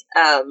release.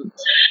 And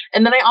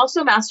then I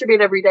also masturbate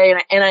every day,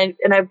 and I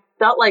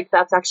felt like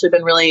that's actually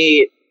been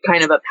really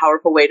kind of a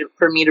powerful way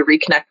for me to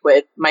reconnect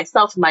with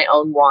myself and my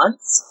own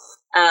wants.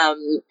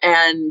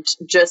 and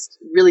just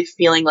really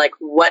feeling like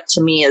what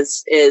to me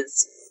is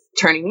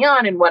turning me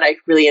on and what I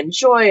really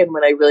enjoy and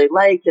what I really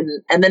like.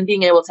 And then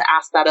being able to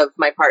ask that of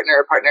my partner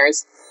or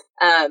partners.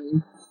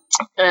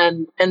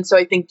 And so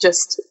I think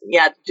just,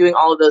 doing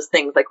all of those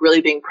things, like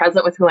really being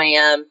present with who I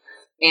am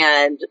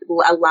and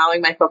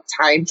allowing myself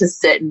time to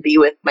sit and be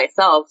with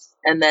myself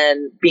and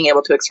then being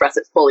able to express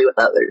it fully with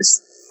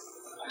others.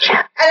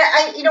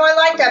 And I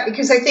like that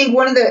because I think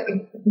one of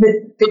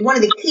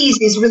the keys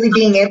is really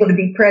being able to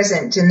be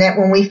present, and that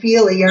when we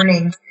feel a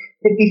yearning,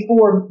 that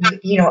before,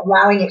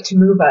 allowing it to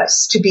move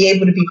us, to be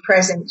able to be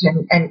present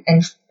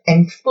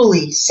and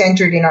fully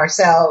centered in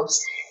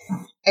ourselves,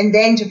 and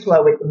then to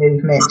flow with the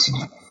movement,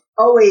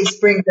 always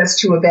brings us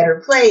to a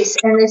better place.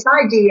 And this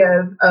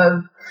idea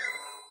of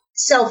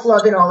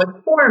self-love in all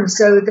its forms,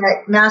 so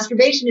that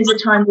masturbation is a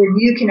time where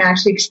you can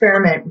actually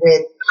experiment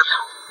with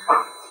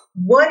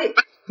what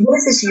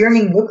does this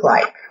yearning look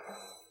like?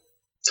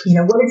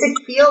 What does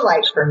it feel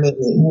like for me?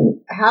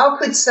 How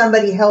could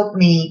somebody help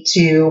me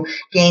to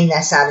gain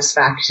that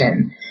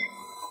satisfaction?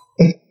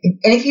 And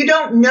if you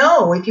don't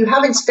know, if you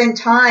haven't spent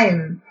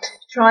time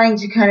trying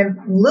to kind of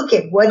look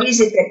at what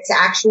is it that's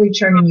actually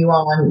turning you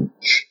on,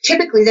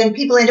 typically then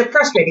people end up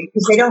frustrated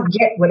because they don't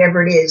get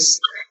whatever it is.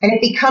 And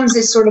it becomes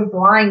this sort of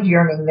blind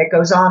yearning that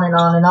goes on and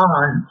on and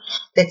on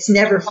that's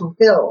never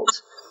fulfilled.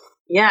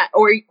 Yeah.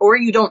 Or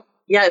you don't,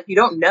 if you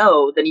don't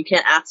know, then you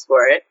can't ask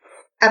for it.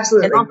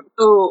 Absolutely. And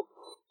also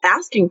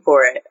asking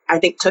for it, I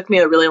think, took me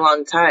a really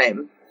long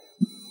time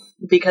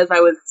because I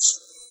was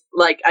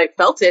like, I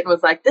felt it and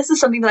was like, this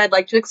is something that I'd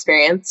like to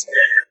experience,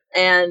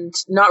 and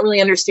not really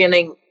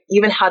understanding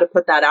even how to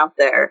put that out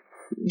there,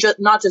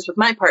 not just with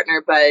my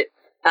partner, but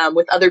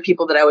with other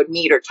people that I would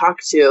meet or talk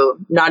to,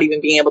 not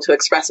even being able to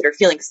express it or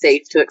feeling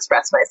safe to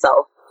express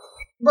myself.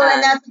 Well,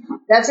 and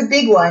that's a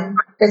big one.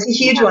 That's a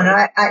huge one.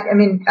 I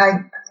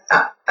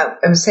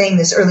was saying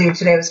this earlier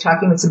today. I was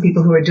talking with some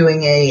people who are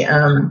doing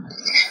an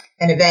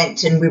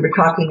event, and we were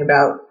talking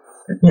about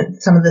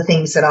some of the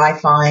things that I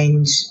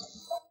find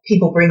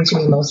people bring to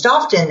me most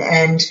often.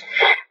 And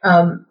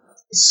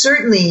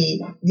certainly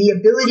the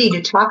ability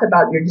to talk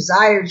about your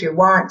desires, your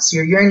wants,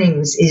 your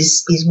yearnings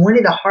is one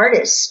of the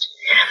hardest.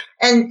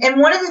 And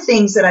one of the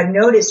things that I've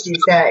noticed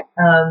is that,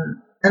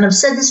 and I've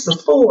said this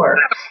before,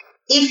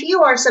 if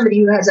you are somebody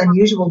who has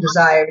unusual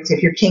desires,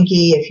 if you're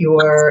kinky, if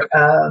you're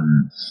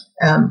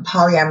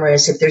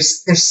polyamorous, if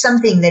there's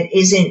something that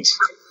isn't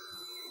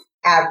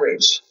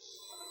average,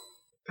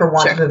 for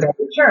want of a better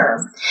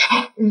term,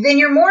 then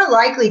you're more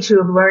likely to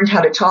have learned how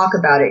to talk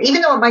about it,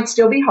 even though it might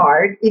still be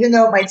hard, even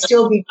though it might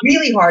still be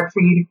really hard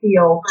for you to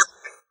feel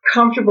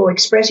comfortable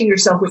expressing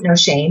yourself with no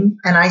shame.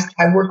 And I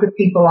work with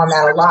people on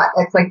that a lot.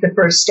 That's like the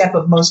first step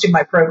of most of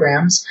my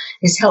programs,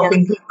 is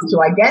helping people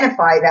to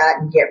identify that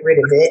and get rid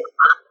of it.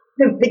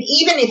 But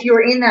even if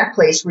you're in that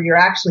place where you're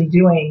actually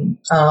doing,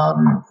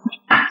 you're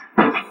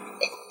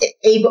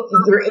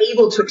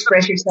able to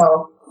express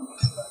yourself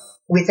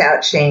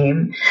without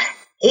shame,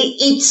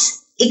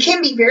 it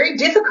can be very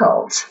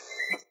difficult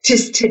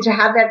to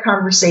have that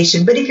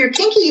conversation. But if you're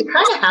kinky, you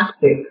kind of have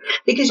to,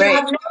 because you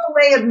have no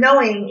way of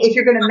knowing if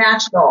you're going to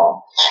match it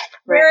all.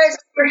 Whereas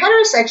if you're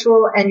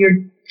heterosexual and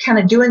you're kind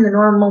of doing the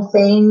normal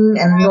thing,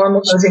 and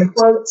normal goes in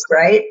quotes,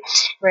 right?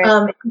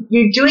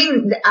 You're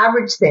doing the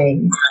average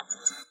thing,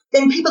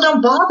 then people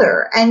don't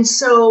bother. And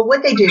so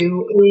what they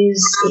do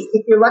is,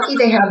 if you're lucky,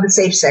 they have the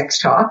safe sex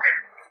talk.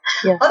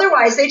 Yeah.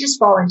 Otherwise, they just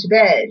fall into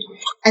bed.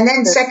 And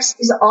then sex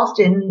is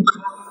often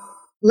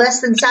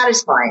less than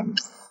satisfying.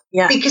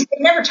 Yeah. Because they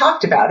never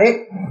talked about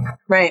it.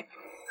 Right.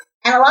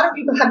 And a lot of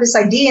people have this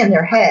idea in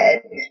their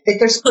head that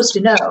they're supposed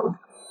to know.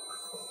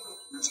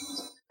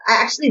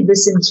 I actually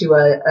listened to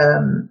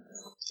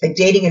a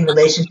dating and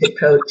relationship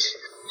coach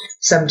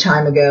some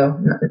time ago,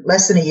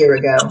 less than a year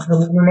ago, who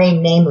will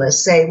remain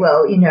nameless, say,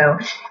 well, if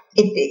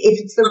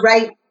it's the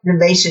right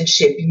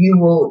relationship, you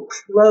will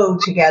flow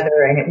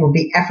together and it will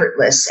be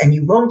effortless and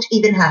you won't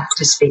even have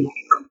to speak.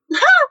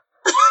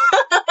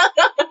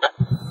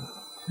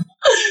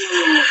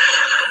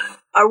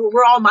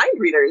 We're all mind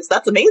readers.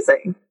 That's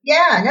amazing.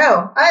 Yeah,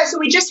 no. So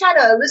we just had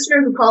a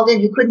listener who called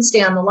in who couldn't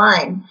stay on the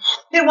line.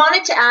 They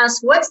wanted to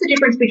ask, what's the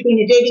difference between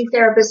a dating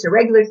therapist, a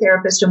regular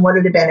therapist, and what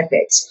are the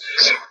benefits?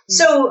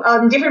 So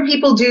different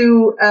people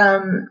do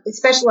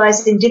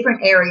specialize in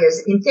different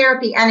areas, in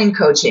therapy and in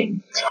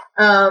coaching.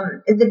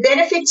 The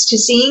benefits to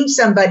seeing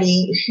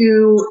somebody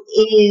who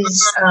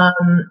is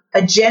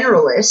a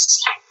generalist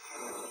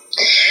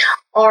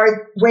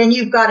are when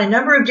you've got a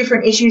number of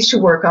different issues to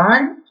work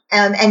on,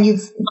 and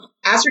you've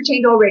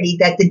ascertained already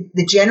that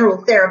the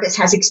general therapist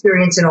has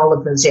experience in all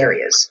of those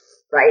areas,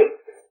 right?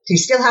 So you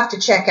still have to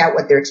check out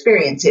what their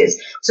experience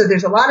is. So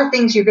there's a lot of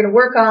things you're going to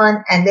work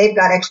on, and they've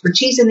got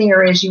expertise in the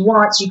areas you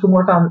want, so you can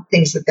work on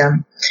things with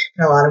them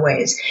in a lot of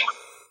ways.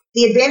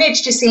 The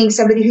advantage to seeing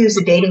somebody who's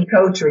a dating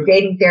coach or a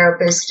dating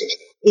therapist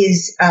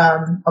is,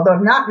 although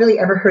I've not really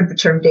ever heard the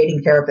term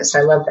dating therapist,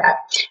 I love that.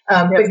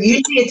 But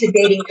usually it's a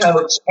dating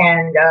coach,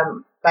 and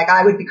like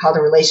I would be called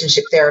a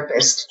relationship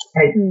therapist,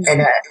 and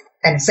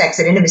and sex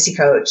and intimacy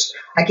coach.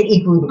 I could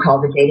equally be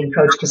called a dating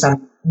coach because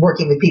I'm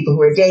working with people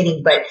who are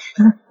dating, but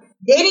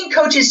dating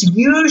coaches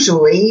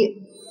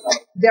usually,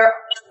 they're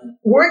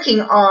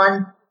working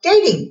on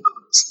dating,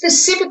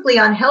 specifically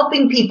on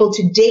helping people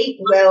to date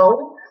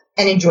well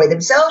and enjoy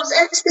themselves,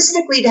 and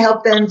specifically to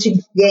help them to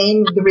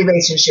gain the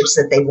relationships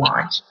that they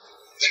want.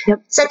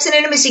 Yep. Sex and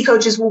intimacy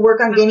coaches will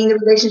work on gaining the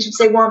relationships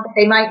they want, but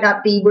they might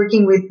not be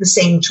working with the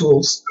same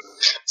tools.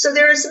 So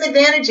there are some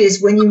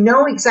advantages when you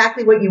know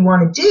exactly what you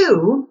want to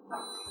do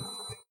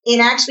in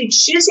actually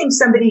choosing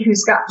somebody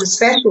who's got the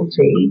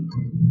specialty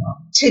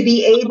to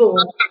be able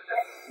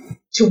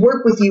to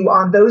work with you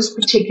on those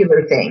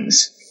particular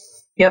things.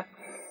 Yep.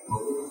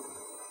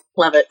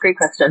 Love it. Great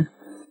question.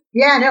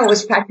 Yeah, no, it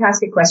was a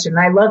fantastic question.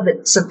 I love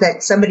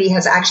that somebody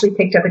has actually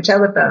picked up a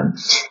telephone.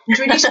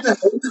 Traditionally,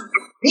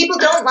 people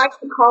don't like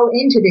to call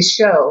into this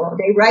show.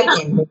 They write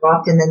in more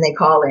often than they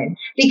call in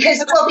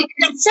because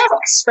it's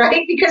sex,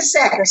 right? Because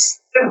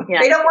sex. Yeah.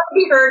 They don't want to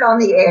be heard on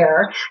the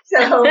air.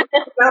 So,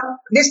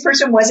 this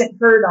person wasn't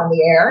heard on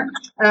the air,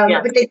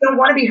 but they don't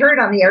want to be heard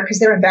on the air because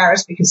they're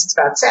embarrassed because it's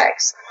about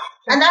sex.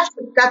 And that's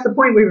the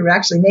point we were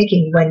actually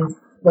making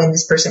when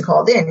this person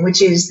called in,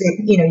 which is that,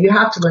 you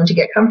have to learn to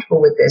get comfortable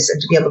with this and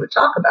to be able to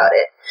talk about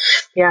it.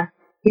 Yeah.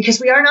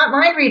 Because we are not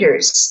mind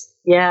readers.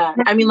 Yeah.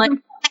 I mean,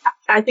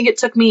 I think it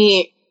took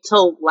me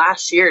till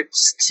last year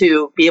just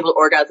to be able to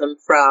orgasm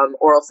from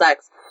oral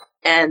sex.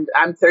 And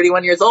I'm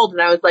 31 years old.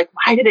 And I was like,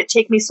 why did it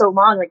take me so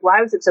long? Like,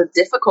 why was it so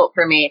difficult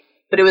for me?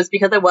 But it was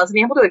because I wasn't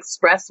able to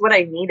express what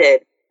I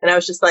needed. And I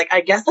was just like, I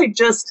guess I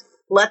just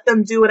let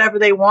them do whatever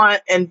they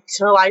want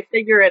until I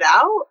figure it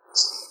out.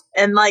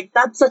 And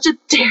that's such a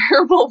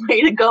terrible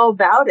way to go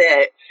about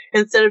it.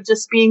 Instead of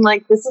just being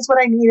like, this is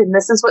what I need and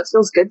this is what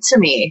feels good to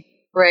me.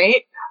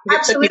 Right?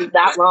 Absolutely. It took me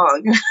that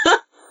long.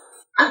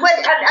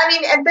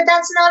 But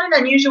that's not an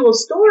unusual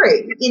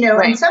story,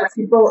 right. And some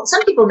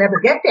people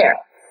never get there.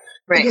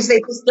 Right. Because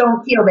they just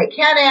don't feel they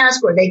can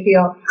ask, or they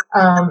feel,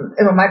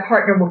 my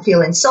partner will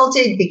feel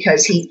insulted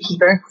because he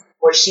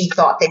or she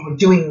thought they were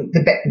doing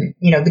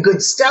the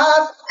good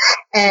stuff.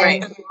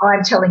 And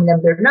I'm telling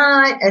them they're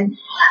not.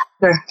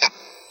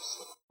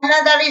 And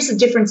that is the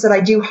difference that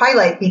I do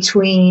highlight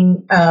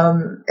between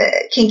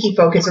kinky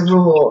folk as a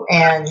rule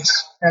and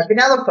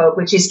vanilla folk,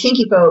 which is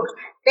kinky folk.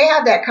 They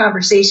have that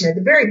conversation at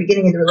the very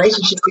beginning of the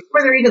relationship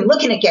before they're even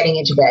looking at getting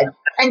into bed.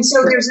 And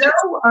so there's no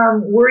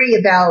worry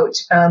about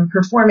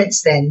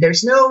performance then.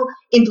 There's no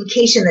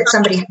implication that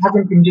somebody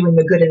hasn't been doing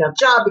a good enough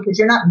job because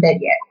you're not in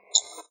bed yet.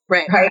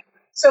 Right?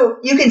 So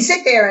you can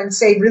sit there and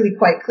say really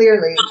quite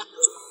clearly,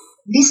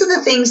 these are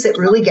the things that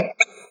really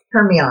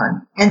turn me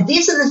on. And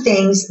these are the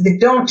things that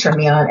don't turn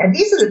me on. And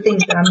these are the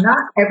things that I'm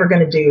not ever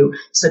going to do.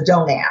 So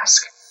don't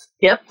ask.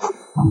 Yep.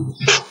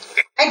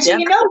 And so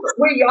you know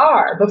where you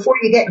are before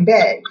you get in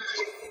bed.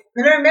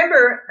 And I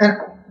remember,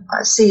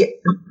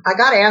 I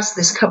got asked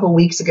this a couple of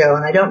weeks ago,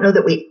 and I don't know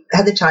that we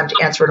had the time to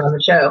answer it on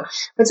the show,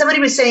 but somebody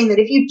was saying that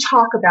if you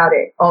talk about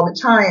it all the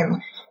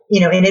time,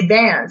 in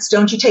advance,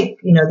 don't you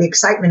take, the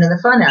excitement and the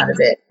fun out of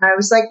it? I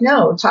was like,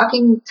 no,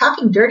 talking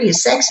dirty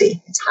is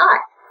sexy. It's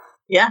hot.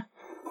 Yeah.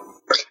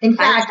 In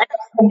fact,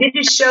 I did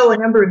a show a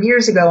number of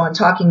years ago on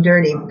Talking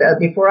Dirty.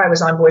 Before I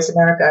was on Voice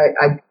America,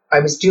 I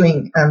was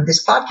doing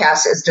this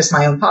podcast as just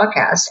my own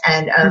podcast.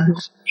 And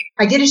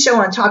I did a show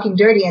on Talking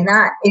Dirty, and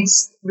that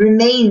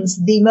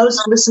remains the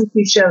most listened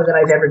to show that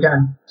I've ever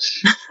done.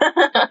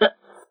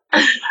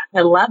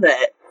 I love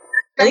it.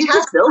 I think it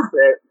just builds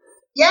it.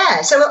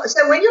 Yeah. So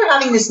when you're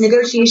having this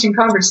negotiation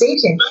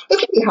conversation, it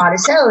can be hot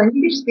as hell, and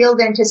you can just build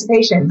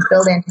anticipation,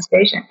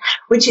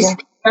 which is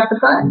half the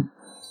fun.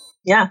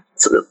 Yeah,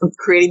 so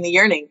creating the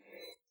yearning.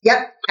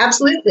 Yep,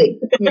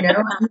 absolutely.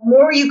 The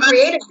more you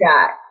create of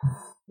that,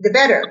 the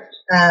better.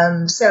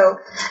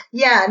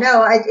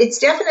 It's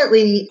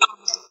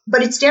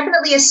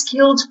definitely a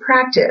skilled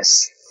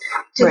practice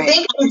to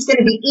think it's going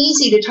to be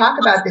easy to talk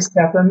about this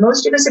stuff when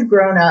most of us have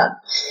grown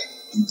up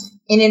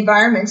in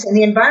environments, and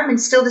the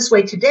environment's still this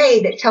way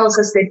today, that tells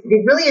us that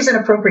it really isn't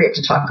appropriate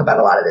to talk about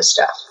a lot of this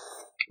stuff.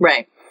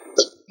 Right.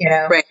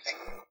 Right.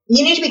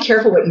 You need to be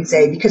careful what you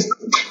say, because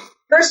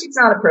first, it's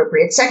not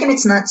appropriate. Second,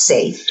 it's not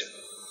safe.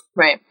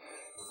 Right.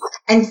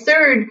 And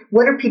third,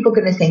 what are people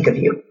going to think of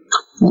you?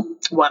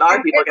 What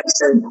are people going to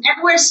think?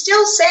 And we're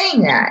still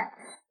saying that.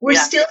 We're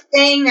still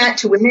saying that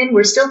to women.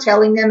 We're still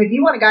telling them, if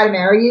you want a guy to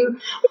marry you,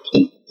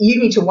 you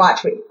need to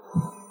watch me.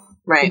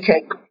 Right.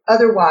 Because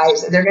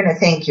otherwise, they're going to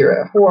think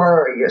you're a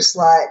whore or you're a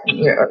slut, and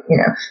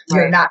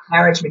you're not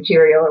marriage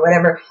material or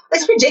whatever.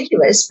 It's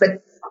ridiculous,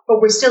 but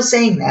we're still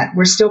saying that.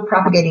 We're still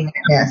propagating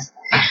that myth.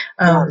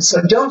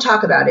 So don't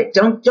talk about it.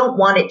 Don't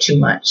want it too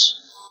much.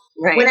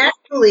 Right. When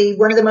actually,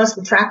 one of the most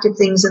attractive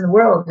things in the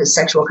world is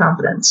sexual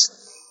confidence.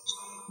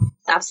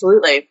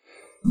 Absolutely.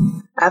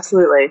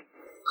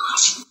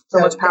 So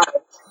much power.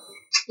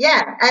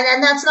 Yeah,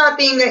 and that's not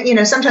being,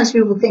 sometimes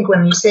people think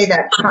when you say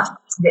that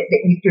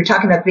you're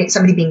talking about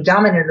somebody being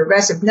dominant or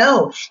aggressive.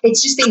 No, it's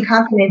just being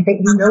confident that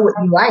you know what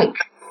you like.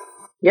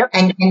 Yep.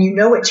 And you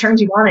know what turns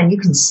you on, and you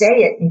can say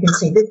it. You can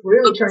say, this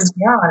really turns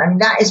me on. I mean,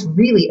 that is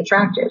really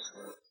attractive.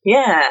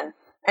 Yeah,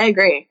 I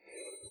agree.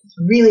 It's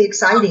really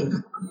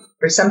exciting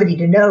for somebody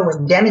to know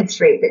and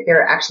demonstrate that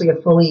they're actually a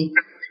fully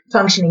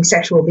functioning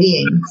sexual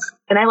being.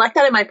 And I like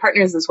that in my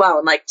partners as well.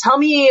 I'm like, tell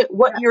me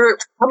what you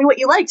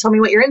like, tell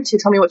me what you're into,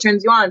 tell me what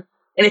turns you on.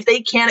 And if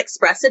they can't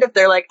express it, if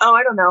they're like, oh,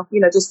 I don't know,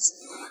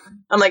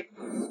 I'm like,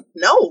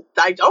 no,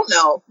 I don't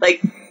know.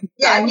 Like,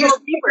 yeah, you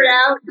figure it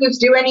out, just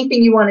do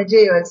anything you want to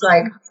do. It's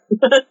like,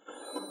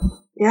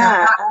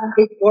 yeah,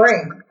 it's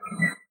boring.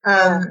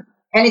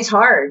 And it's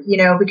hard,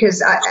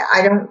 because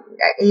I don't,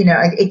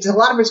 it's a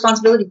lot of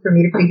responsibility for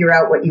me to figure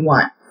out what you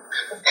want.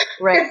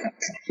 Right.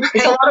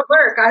 It's a lot of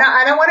work.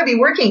 I don't want to be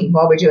working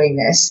while we're doing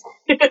this.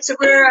 So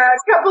we're a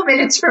couple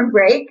minutes from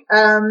break.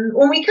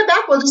 When we come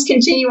back, we'll just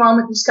continue on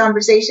with this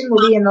conversation.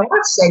 We'll be in the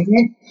last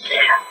segment.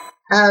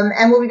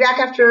 And we'll be back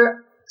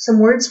after some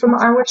words from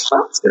our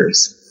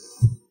sponsors.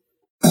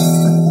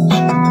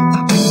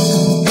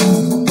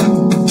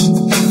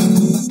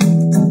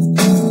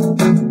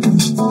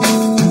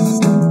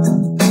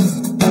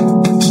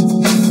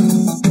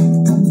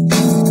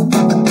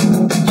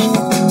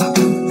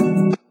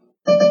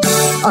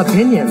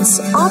 Opinions,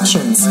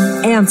 options,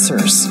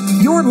 answers.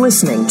 You're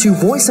listening to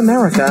Voice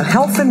America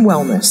Health and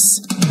Wellness.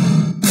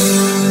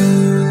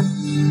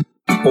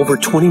 Over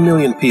 20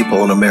 million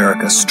people in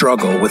America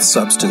struggle with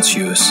substance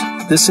use.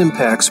 This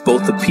impacts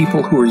both the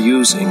people who are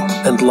using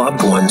and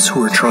loved ones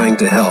who are trying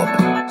to help.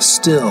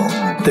 Still,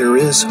 there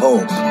is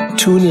hope.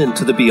 Tune in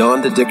to the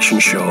Beyond Addiction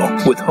Show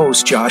with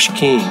host Josh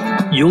King.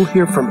 You'll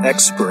hear from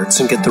experts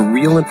and get the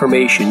real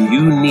information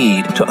you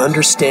need to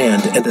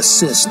understand and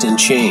assist in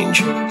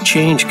change.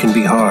 Change can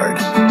be hard.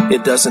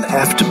 It doesn't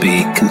have to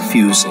be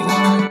confusing.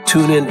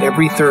 Tune in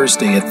every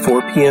Thursday at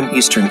 4 p.m.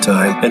 Eastern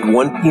Time and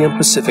 1 p.m.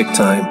 Pacific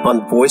Time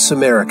on Voice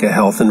America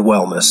Health and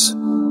Wellness.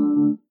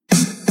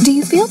 Do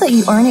you feel that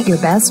you aren't at your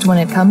best when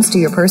it comes to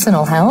your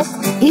personal health?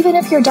 Even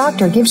if your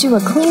doctor gives you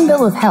a clean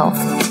bill of health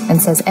and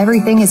says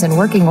everything is in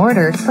working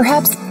order,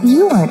 perhaps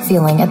you aren't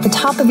feeling at the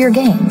top of your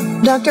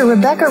game. Dr.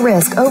 Rebecca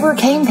Risk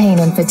overcame pain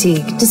and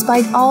fatigue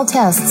despite all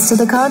tests to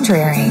the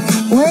contrary.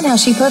 Learn how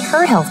she put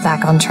her health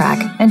back on track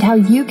and how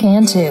you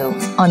can too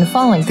on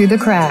Falling Through the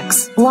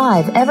Cracks.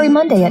 Live every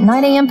Monday at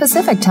 9 a.m.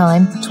 Pacific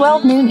Time,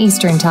 12 noon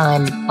Eastern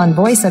Time on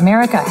Voice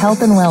America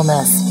Health and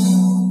Wellness.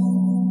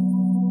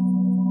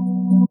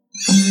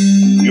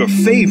 Your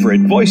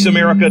favorite Voice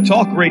America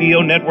Talk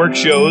Radio Network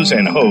shows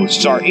and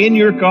hosts are in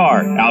your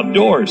car,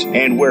 outdoors,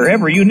 and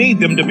wherever you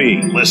need them to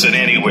be. Listen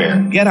anywhere.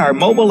 Get our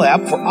mobile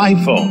app for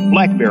iPhone,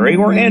 BlackBerry,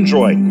 or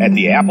Android at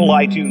the Apple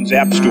iTunes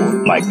App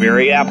Store,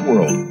 BlackBerry App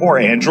World, or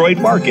Android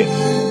Market.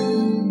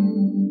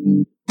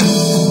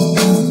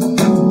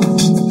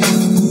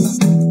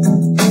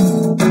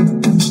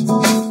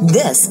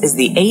 This is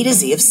the A to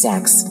Z of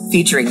Sex,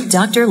 featuring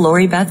Dr.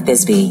 Lori Beth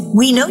Bisbey.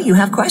 We know you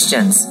have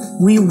questions.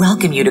 We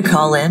welcome you to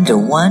call in to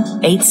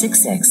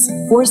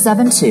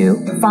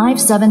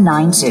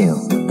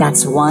 1-866-472-5792.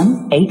 That's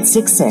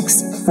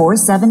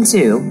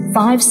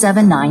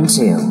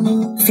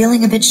 1-866-472-5792.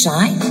 Feeling a bit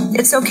shy?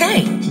 It's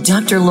okay.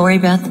 Dr. Lori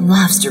Beth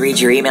loves to read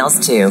your emails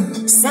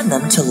too. Send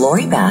them to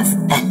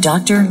LoriBeth at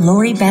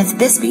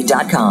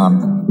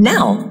drloribethbisbey.com.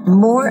 Now,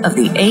 more of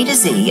the A to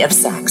Z of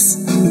Sex.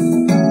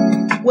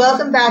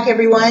 Welcome back,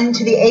 everyone,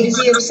 to the A to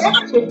Z of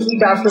Sex with me,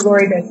 Dr.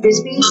 Lori Beth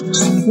Bisbey.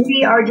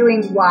 We are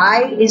doing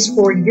Y is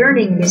for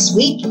Yearning this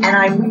week, and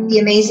I'm with the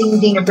amazing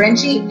Dina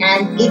Brenci,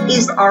 and it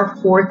is our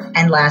fourth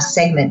and last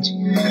segment.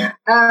 We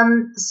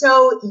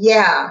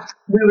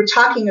were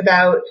talking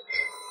about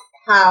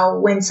how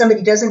when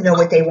somebody doesn't know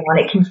what they want,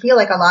 it can feel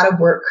like a lot of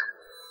work.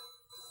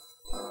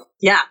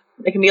 Yeah,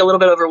 it can be a little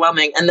bit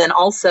overwhelming. And then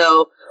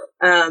also,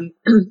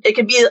 it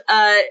can be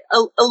a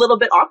little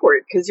bit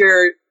awkward because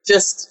you're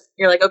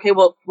like, okay,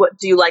 well, what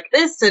do you like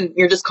this? And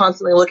you're just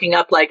constantly looking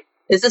up, like,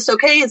 is this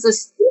okay? Is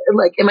this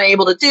like, am I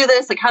able to do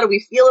this? Like, how do we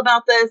feel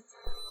about this?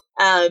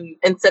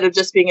 Instead of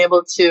just being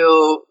able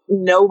to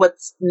know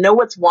what's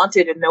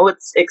wanted and know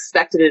what's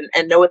expected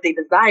and know what they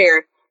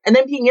desire, and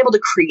then being able to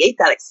create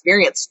that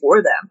experience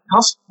for them.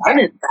 How fun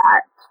is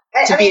that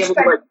to be able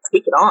to like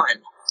take it on?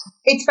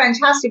 It's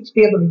fantastic to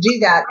be able to do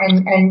that.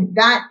 And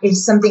that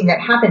is something that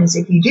happens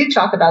if you do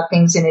talk about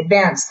things in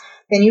advance.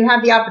 Then you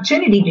have the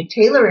opportunity to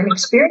tailor an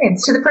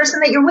experience to the person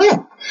that you're with,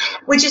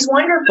 which is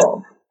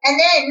wonderful. And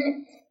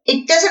then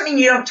it doesn't mean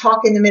you don't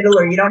talk in the middle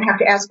or you don't have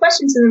to ask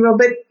questions in the middle,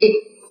 but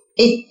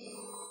it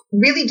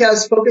really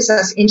does focus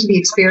us into the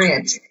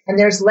experience. And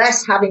there's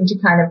less having to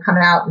kind of come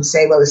out and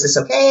say, well, is this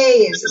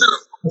okay? Is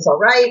this all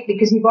right?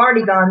 Because you've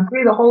already gone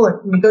through the whole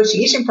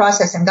negotiation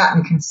process and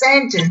gotten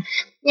consent. And,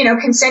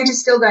 consent is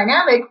still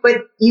dynamic,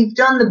 but you've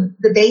done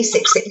the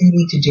basics that you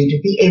need to do to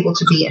be able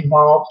to be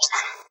involved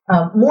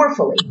more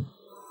fully.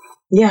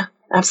 Yeah,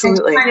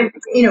 absolutely. And kind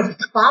of,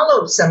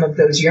 follow some of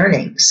those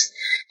yearnings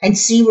and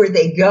see where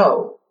they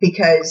go,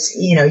 because,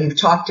 you've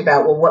talked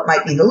about, well, what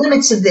might be the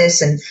limits of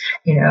this? And,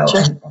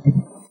 sure. and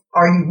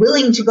are you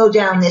willing to go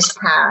down this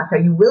path? Are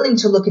you willing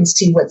to look and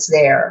see what's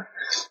there?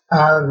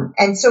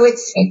 And so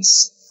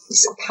it's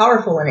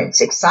powerful and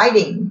it's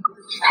exciting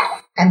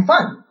and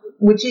fun,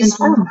 which is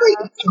really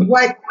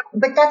what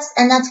but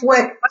that's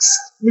what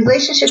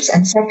relationships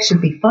and sex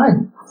should be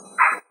fun.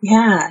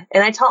 Yeah.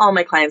 And I tell all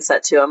my clients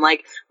that too. I'm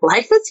like,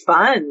 life is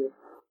fun.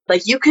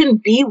 Like, you can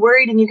be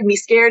worried and you can be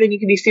scared and you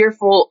can be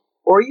fearful,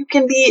 or you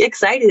can be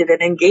excited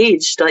and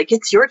engaged. Like,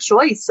 it's your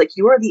choice. Like,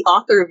 you are the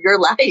author of your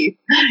life.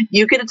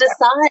 You get to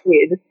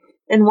decide.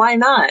 And why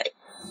not?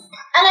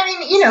 And I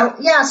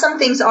mean, some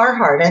things are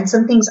hard and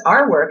some things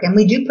are work, and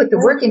we do put the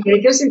work in, but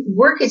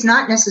work is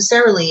not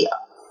necessarily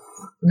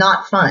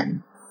not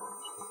fun.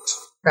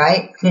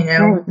 Right?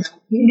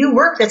 You do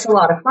work that's a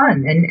lot of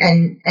fun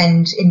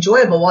and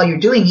enjoyable while you're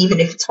doing, even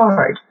if it's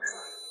hard.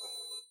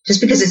 Just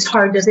because it's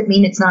hard doesn't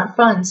mean it's not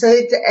fun. So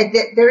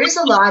there is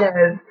a lot of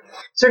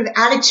sort of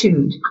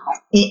attitude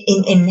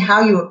in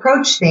how you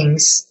approach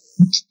things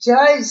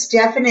does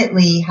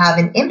definitely have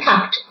an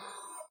impact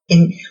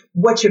in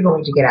what you're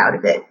going to get out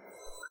of it.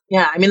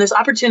 Yeah. I mean, there's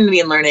opportunity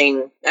and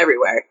learning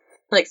everywhere.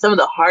 Like, some of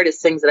the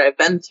hardest things that I've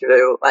been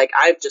through, like,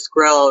 I've just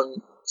grown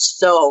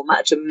so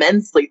much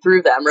immensely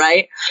through them,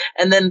 right?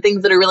 And then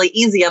things that are really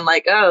easy, I'm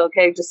like, oh,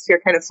 okay, just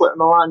here kind of floating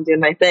along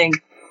doing my thing.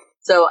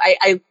 So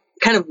I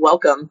kind of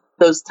welcome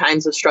those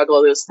times of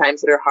struggle, those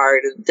times that are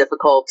hard and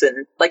difficult.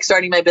 And like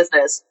starting my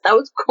business, that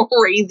was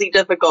crazy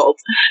difficult.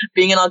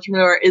 Being an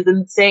entrepreneur is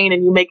insane,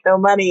 and you make no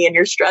money and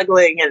you're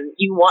struggling and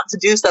you want to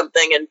do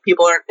something and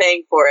people aren't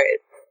paying for it.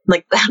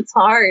 Like, that's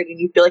hard and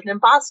you feel like an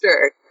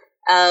imposter.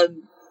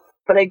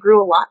 But I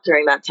grew a lot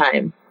during that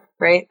time,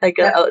 right? Like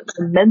an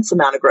immense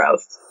amount of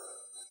growth.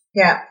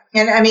 Yeah.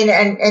 And I mean,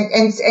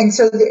 and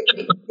so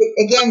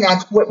again,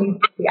 that's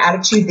the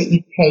attitude that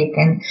you take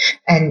and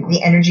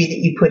the energy that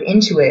you put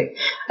into it.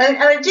 And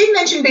I did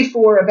mention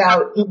before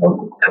about,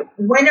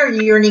 when are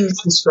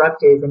yearnings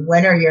destructive and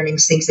when are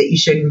yearnings things that you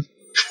shouldn't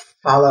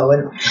follow.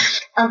 And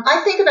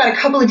I think about a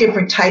couple of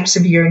different types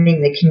of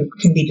yearning that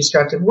can be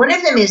destructive. One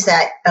of them is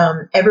that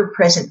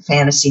ever-present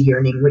fantasy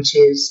yearning, which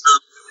is,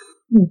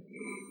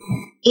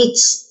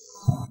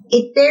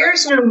 it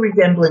bears no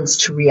resemblance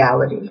to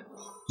reality.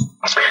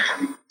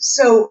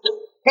 So,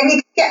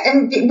 and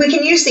we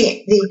can use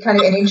the kind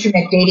of an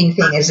internet dating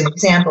thing as an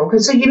example.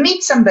 Because so you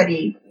meet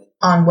somebody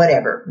on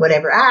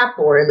whatever app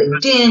or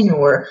LinkedIn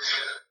or,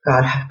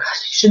 God, you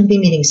shouldn't be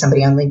meeting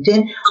somebody on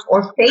LinkedIn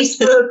or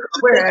Facebook,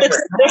 wherever.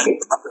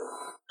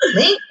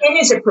 LinkedIn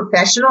is a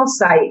professional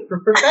site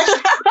for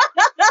professionals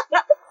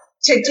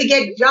to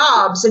get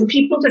jobs and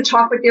people to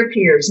talk with their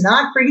peers,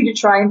 not for you to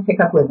try and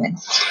pick up women.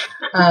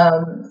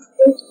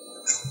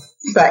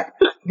 But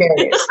there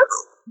it is.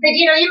 But,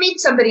 you meet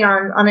somebody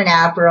on an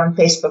app or on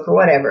Facebook or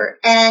whatever,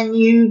 and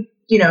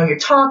you're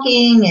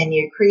talking and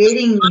you're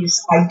creating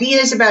these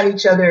ideas about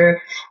each other,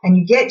 and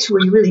you get to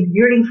where you're really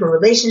yearning for a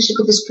relationship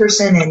with this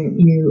person, and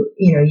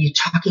you're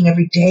talking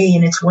every day,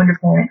 and it's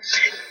wonderful.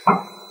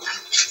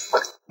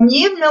 And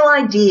you have no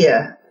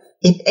idea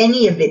if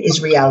any of it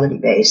is reality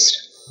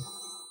based.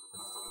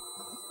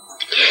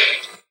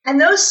 And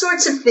those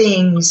sorts of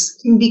things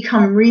can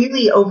become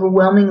really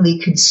overwhelmingly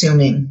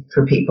consuming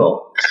for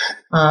people.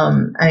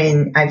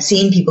 I've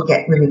seen people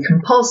get really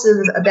compulsive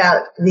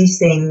about these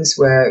things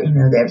where,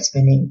 they're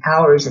spending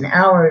hours and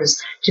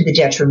hours to the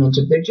detriment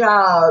of their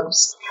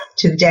jobs,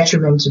 to the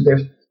detriment of their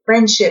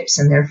friendships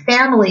and their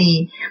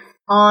family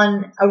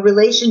on a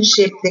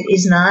relationship that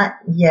is not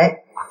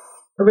yet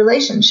a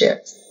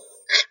relationship.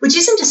 Which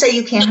isn't to say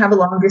you can't have a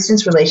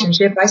long-distance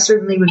relationship. I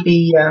certainly would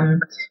be,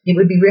 it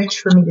would be rich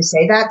for me to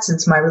say that,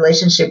 since my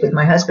relationship with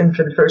my husband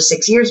for the first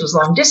 6 years was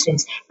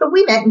long-distance. But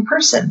we met in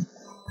person.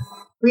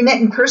 We met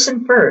in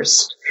person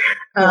first.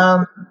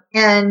 And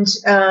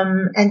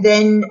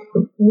then,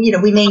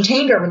 we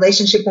maintained our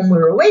relationship when we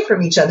were away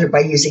from each other by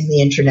using the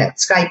internet,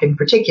 Skype in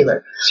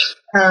particular.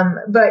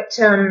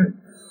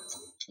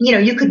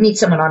 You could meet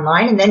someone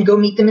online and then go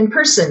meet them in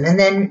person. And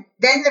then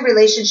the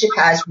relationship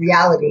has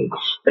reality.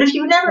 But if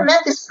you've never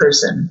met this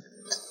person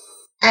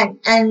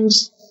and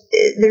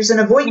there's an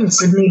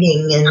avoidance of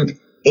meeting, and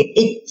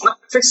it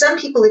for some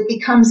people, it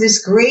becomes this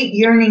great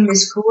yearning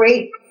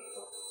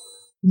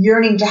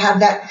to have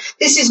that,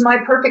 this is my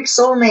perfect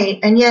soulmate.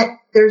 And yet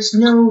there's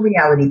no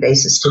reality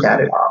basis to that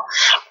at all.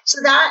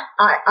 So that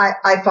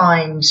I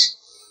find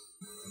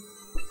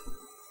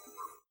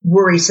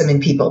worrisome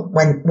in people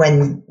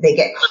when they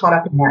get caught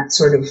up in that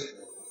sort of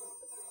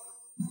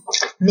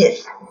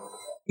myth.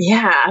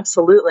 Yeah,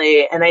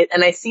 absolutely. And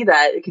I see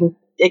that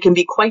it can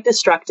be quite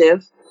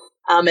destructive.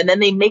 And then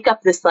they make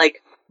up this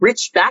like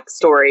rich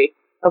backstory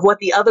of what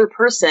the other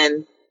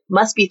person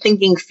must be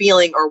thinking,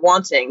 feeling, or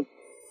wanting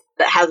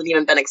that hasn't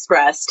even been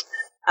expressed.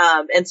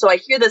 And so I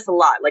hear this a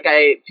lot. Like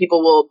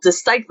people will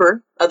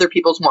decipher other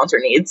people's wants or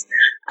needs,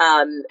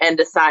 and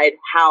decide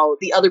how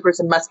the other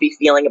person must be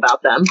feeling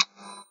about them.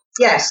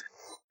 Yes.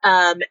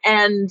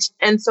 And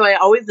so I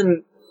always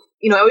am,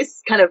 I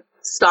always kind of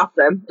stop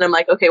them, and I'm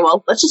like, okay,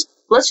 well, let's just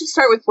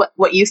start with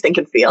what you think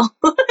and feel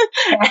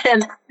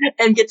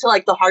and get to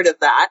like the heart of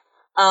that,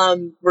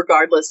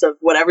 regardless of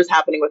whatever's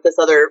happening with this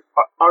other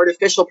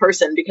artificial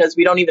person, because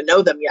we don't even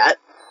know them yet.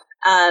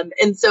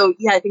 And so,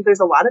 yeah, I think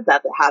there's a lot of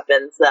that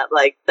happens, that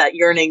like that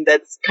yearning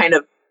that's kind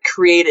of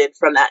created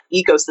from that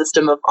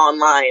ecosystem of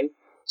online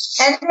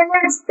And then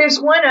there's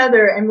one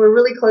other, and we're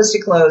really close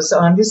to close, so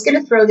I'm just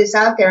going to throw this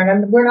out there,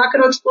 and we're not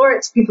going to explore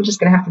it, so people are just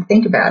going to have to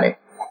think about it.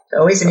 It's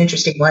always an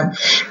interesting one,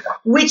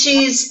 which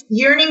is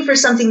yearning for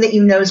something that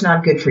you know is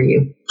not good for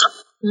you,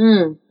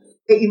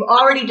 that you've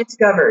already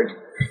discovered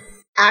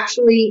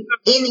actually,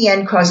 in the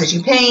end, causes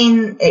you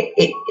pain.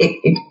 It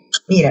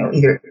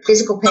either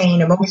physical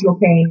pain, emotional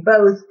pain,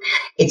 both.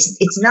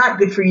 It's not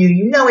good for you.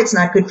 You know it's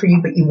not good for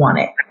you, but you want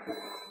it.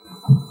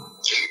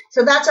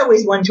 So that's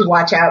always one to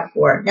watch out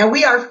for. Now,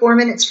 we are 4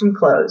 minutes from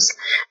close.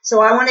 So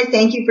I want to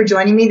thank you for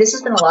joining me. This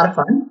has been a lot of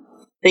fun.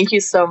 Thank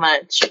you so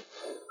much.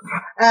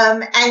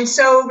 And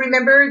so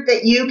remember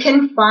that you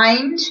can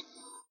find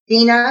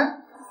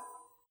Dina.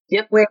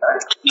 Yep. Where?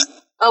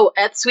 Oh,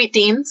 at Sweet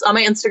Deans on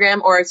my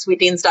Instagram or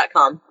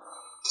sweetdeans.com.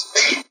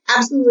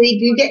 Absolutely.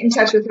 Do get in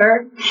touch with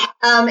her.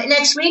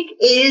 Next week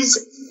is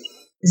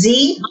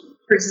Z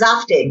for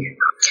Zoftig.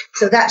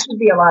 So that should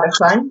be a lot of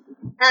fun.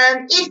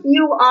 If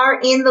you are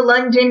in the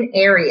London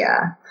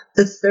area,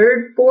 the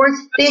 3rd, 4th,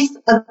 5th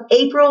of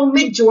April,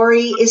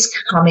 Midori is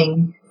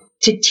coming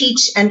to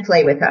teach and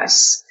play with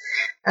us.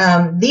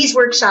 These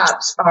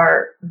workshops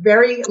are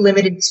very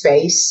limited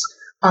space.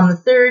 On the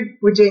 3rd,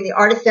 we're doing the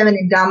Art of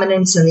Feminine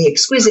Dominance and the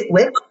Exquisite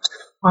Whip.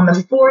 On the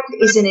 4th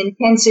is an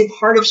intensive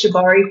Heart of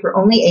Shibari for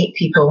only 8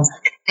 people.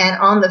 And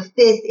on the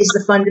 5th is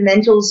the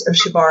Fundamentals of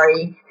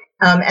Shibari,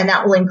 and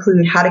that will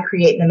include how to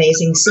create an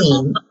amazing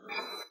scene.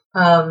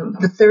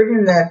 The 3rd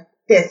and the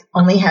 5th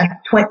only have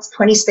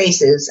 20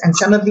 spaces, and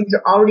some of these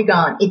are already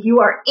gone. If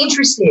you are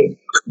interested,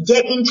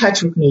 get in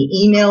touch with me.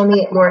 Email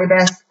me at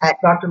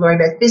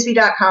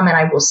drloribethbisbey.com, and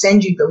I will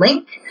send you the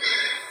link.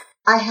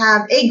 I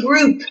have a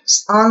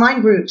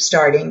online group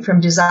starting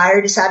from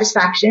Desire to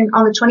Satisfaction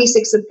on the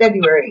 26th of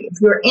February.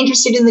 If you're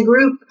interested in the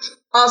group,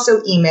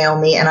 also email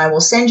me, and I will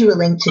send you a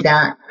link to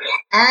that.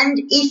 And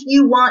if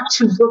you want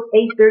to book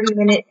a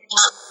 30-minute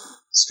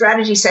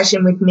strategy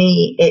session with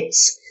me,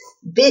 it's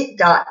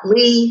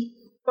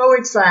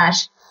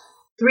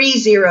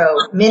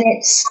bit.ly/30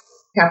 minutes,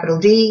 capital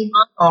D,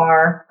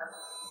 R,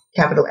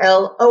 capital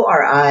L,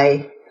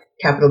 O-R-I,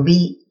 capital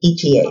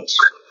B-E-T-H.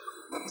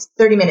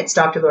 30 minutes,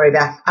 Dr. Lori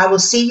Beth. I will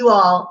see you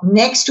all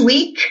next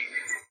week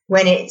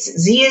when it's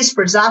Z is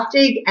for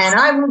Zoftig, and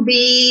I will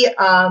be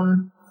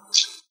on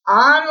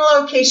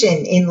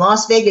location in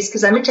Las Vegas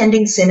because I'm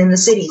attending Sin in the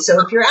City.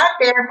 So if you're out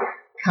there,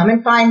 come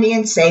and find me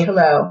and say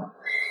hello.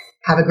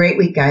 Have a great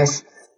week, guys.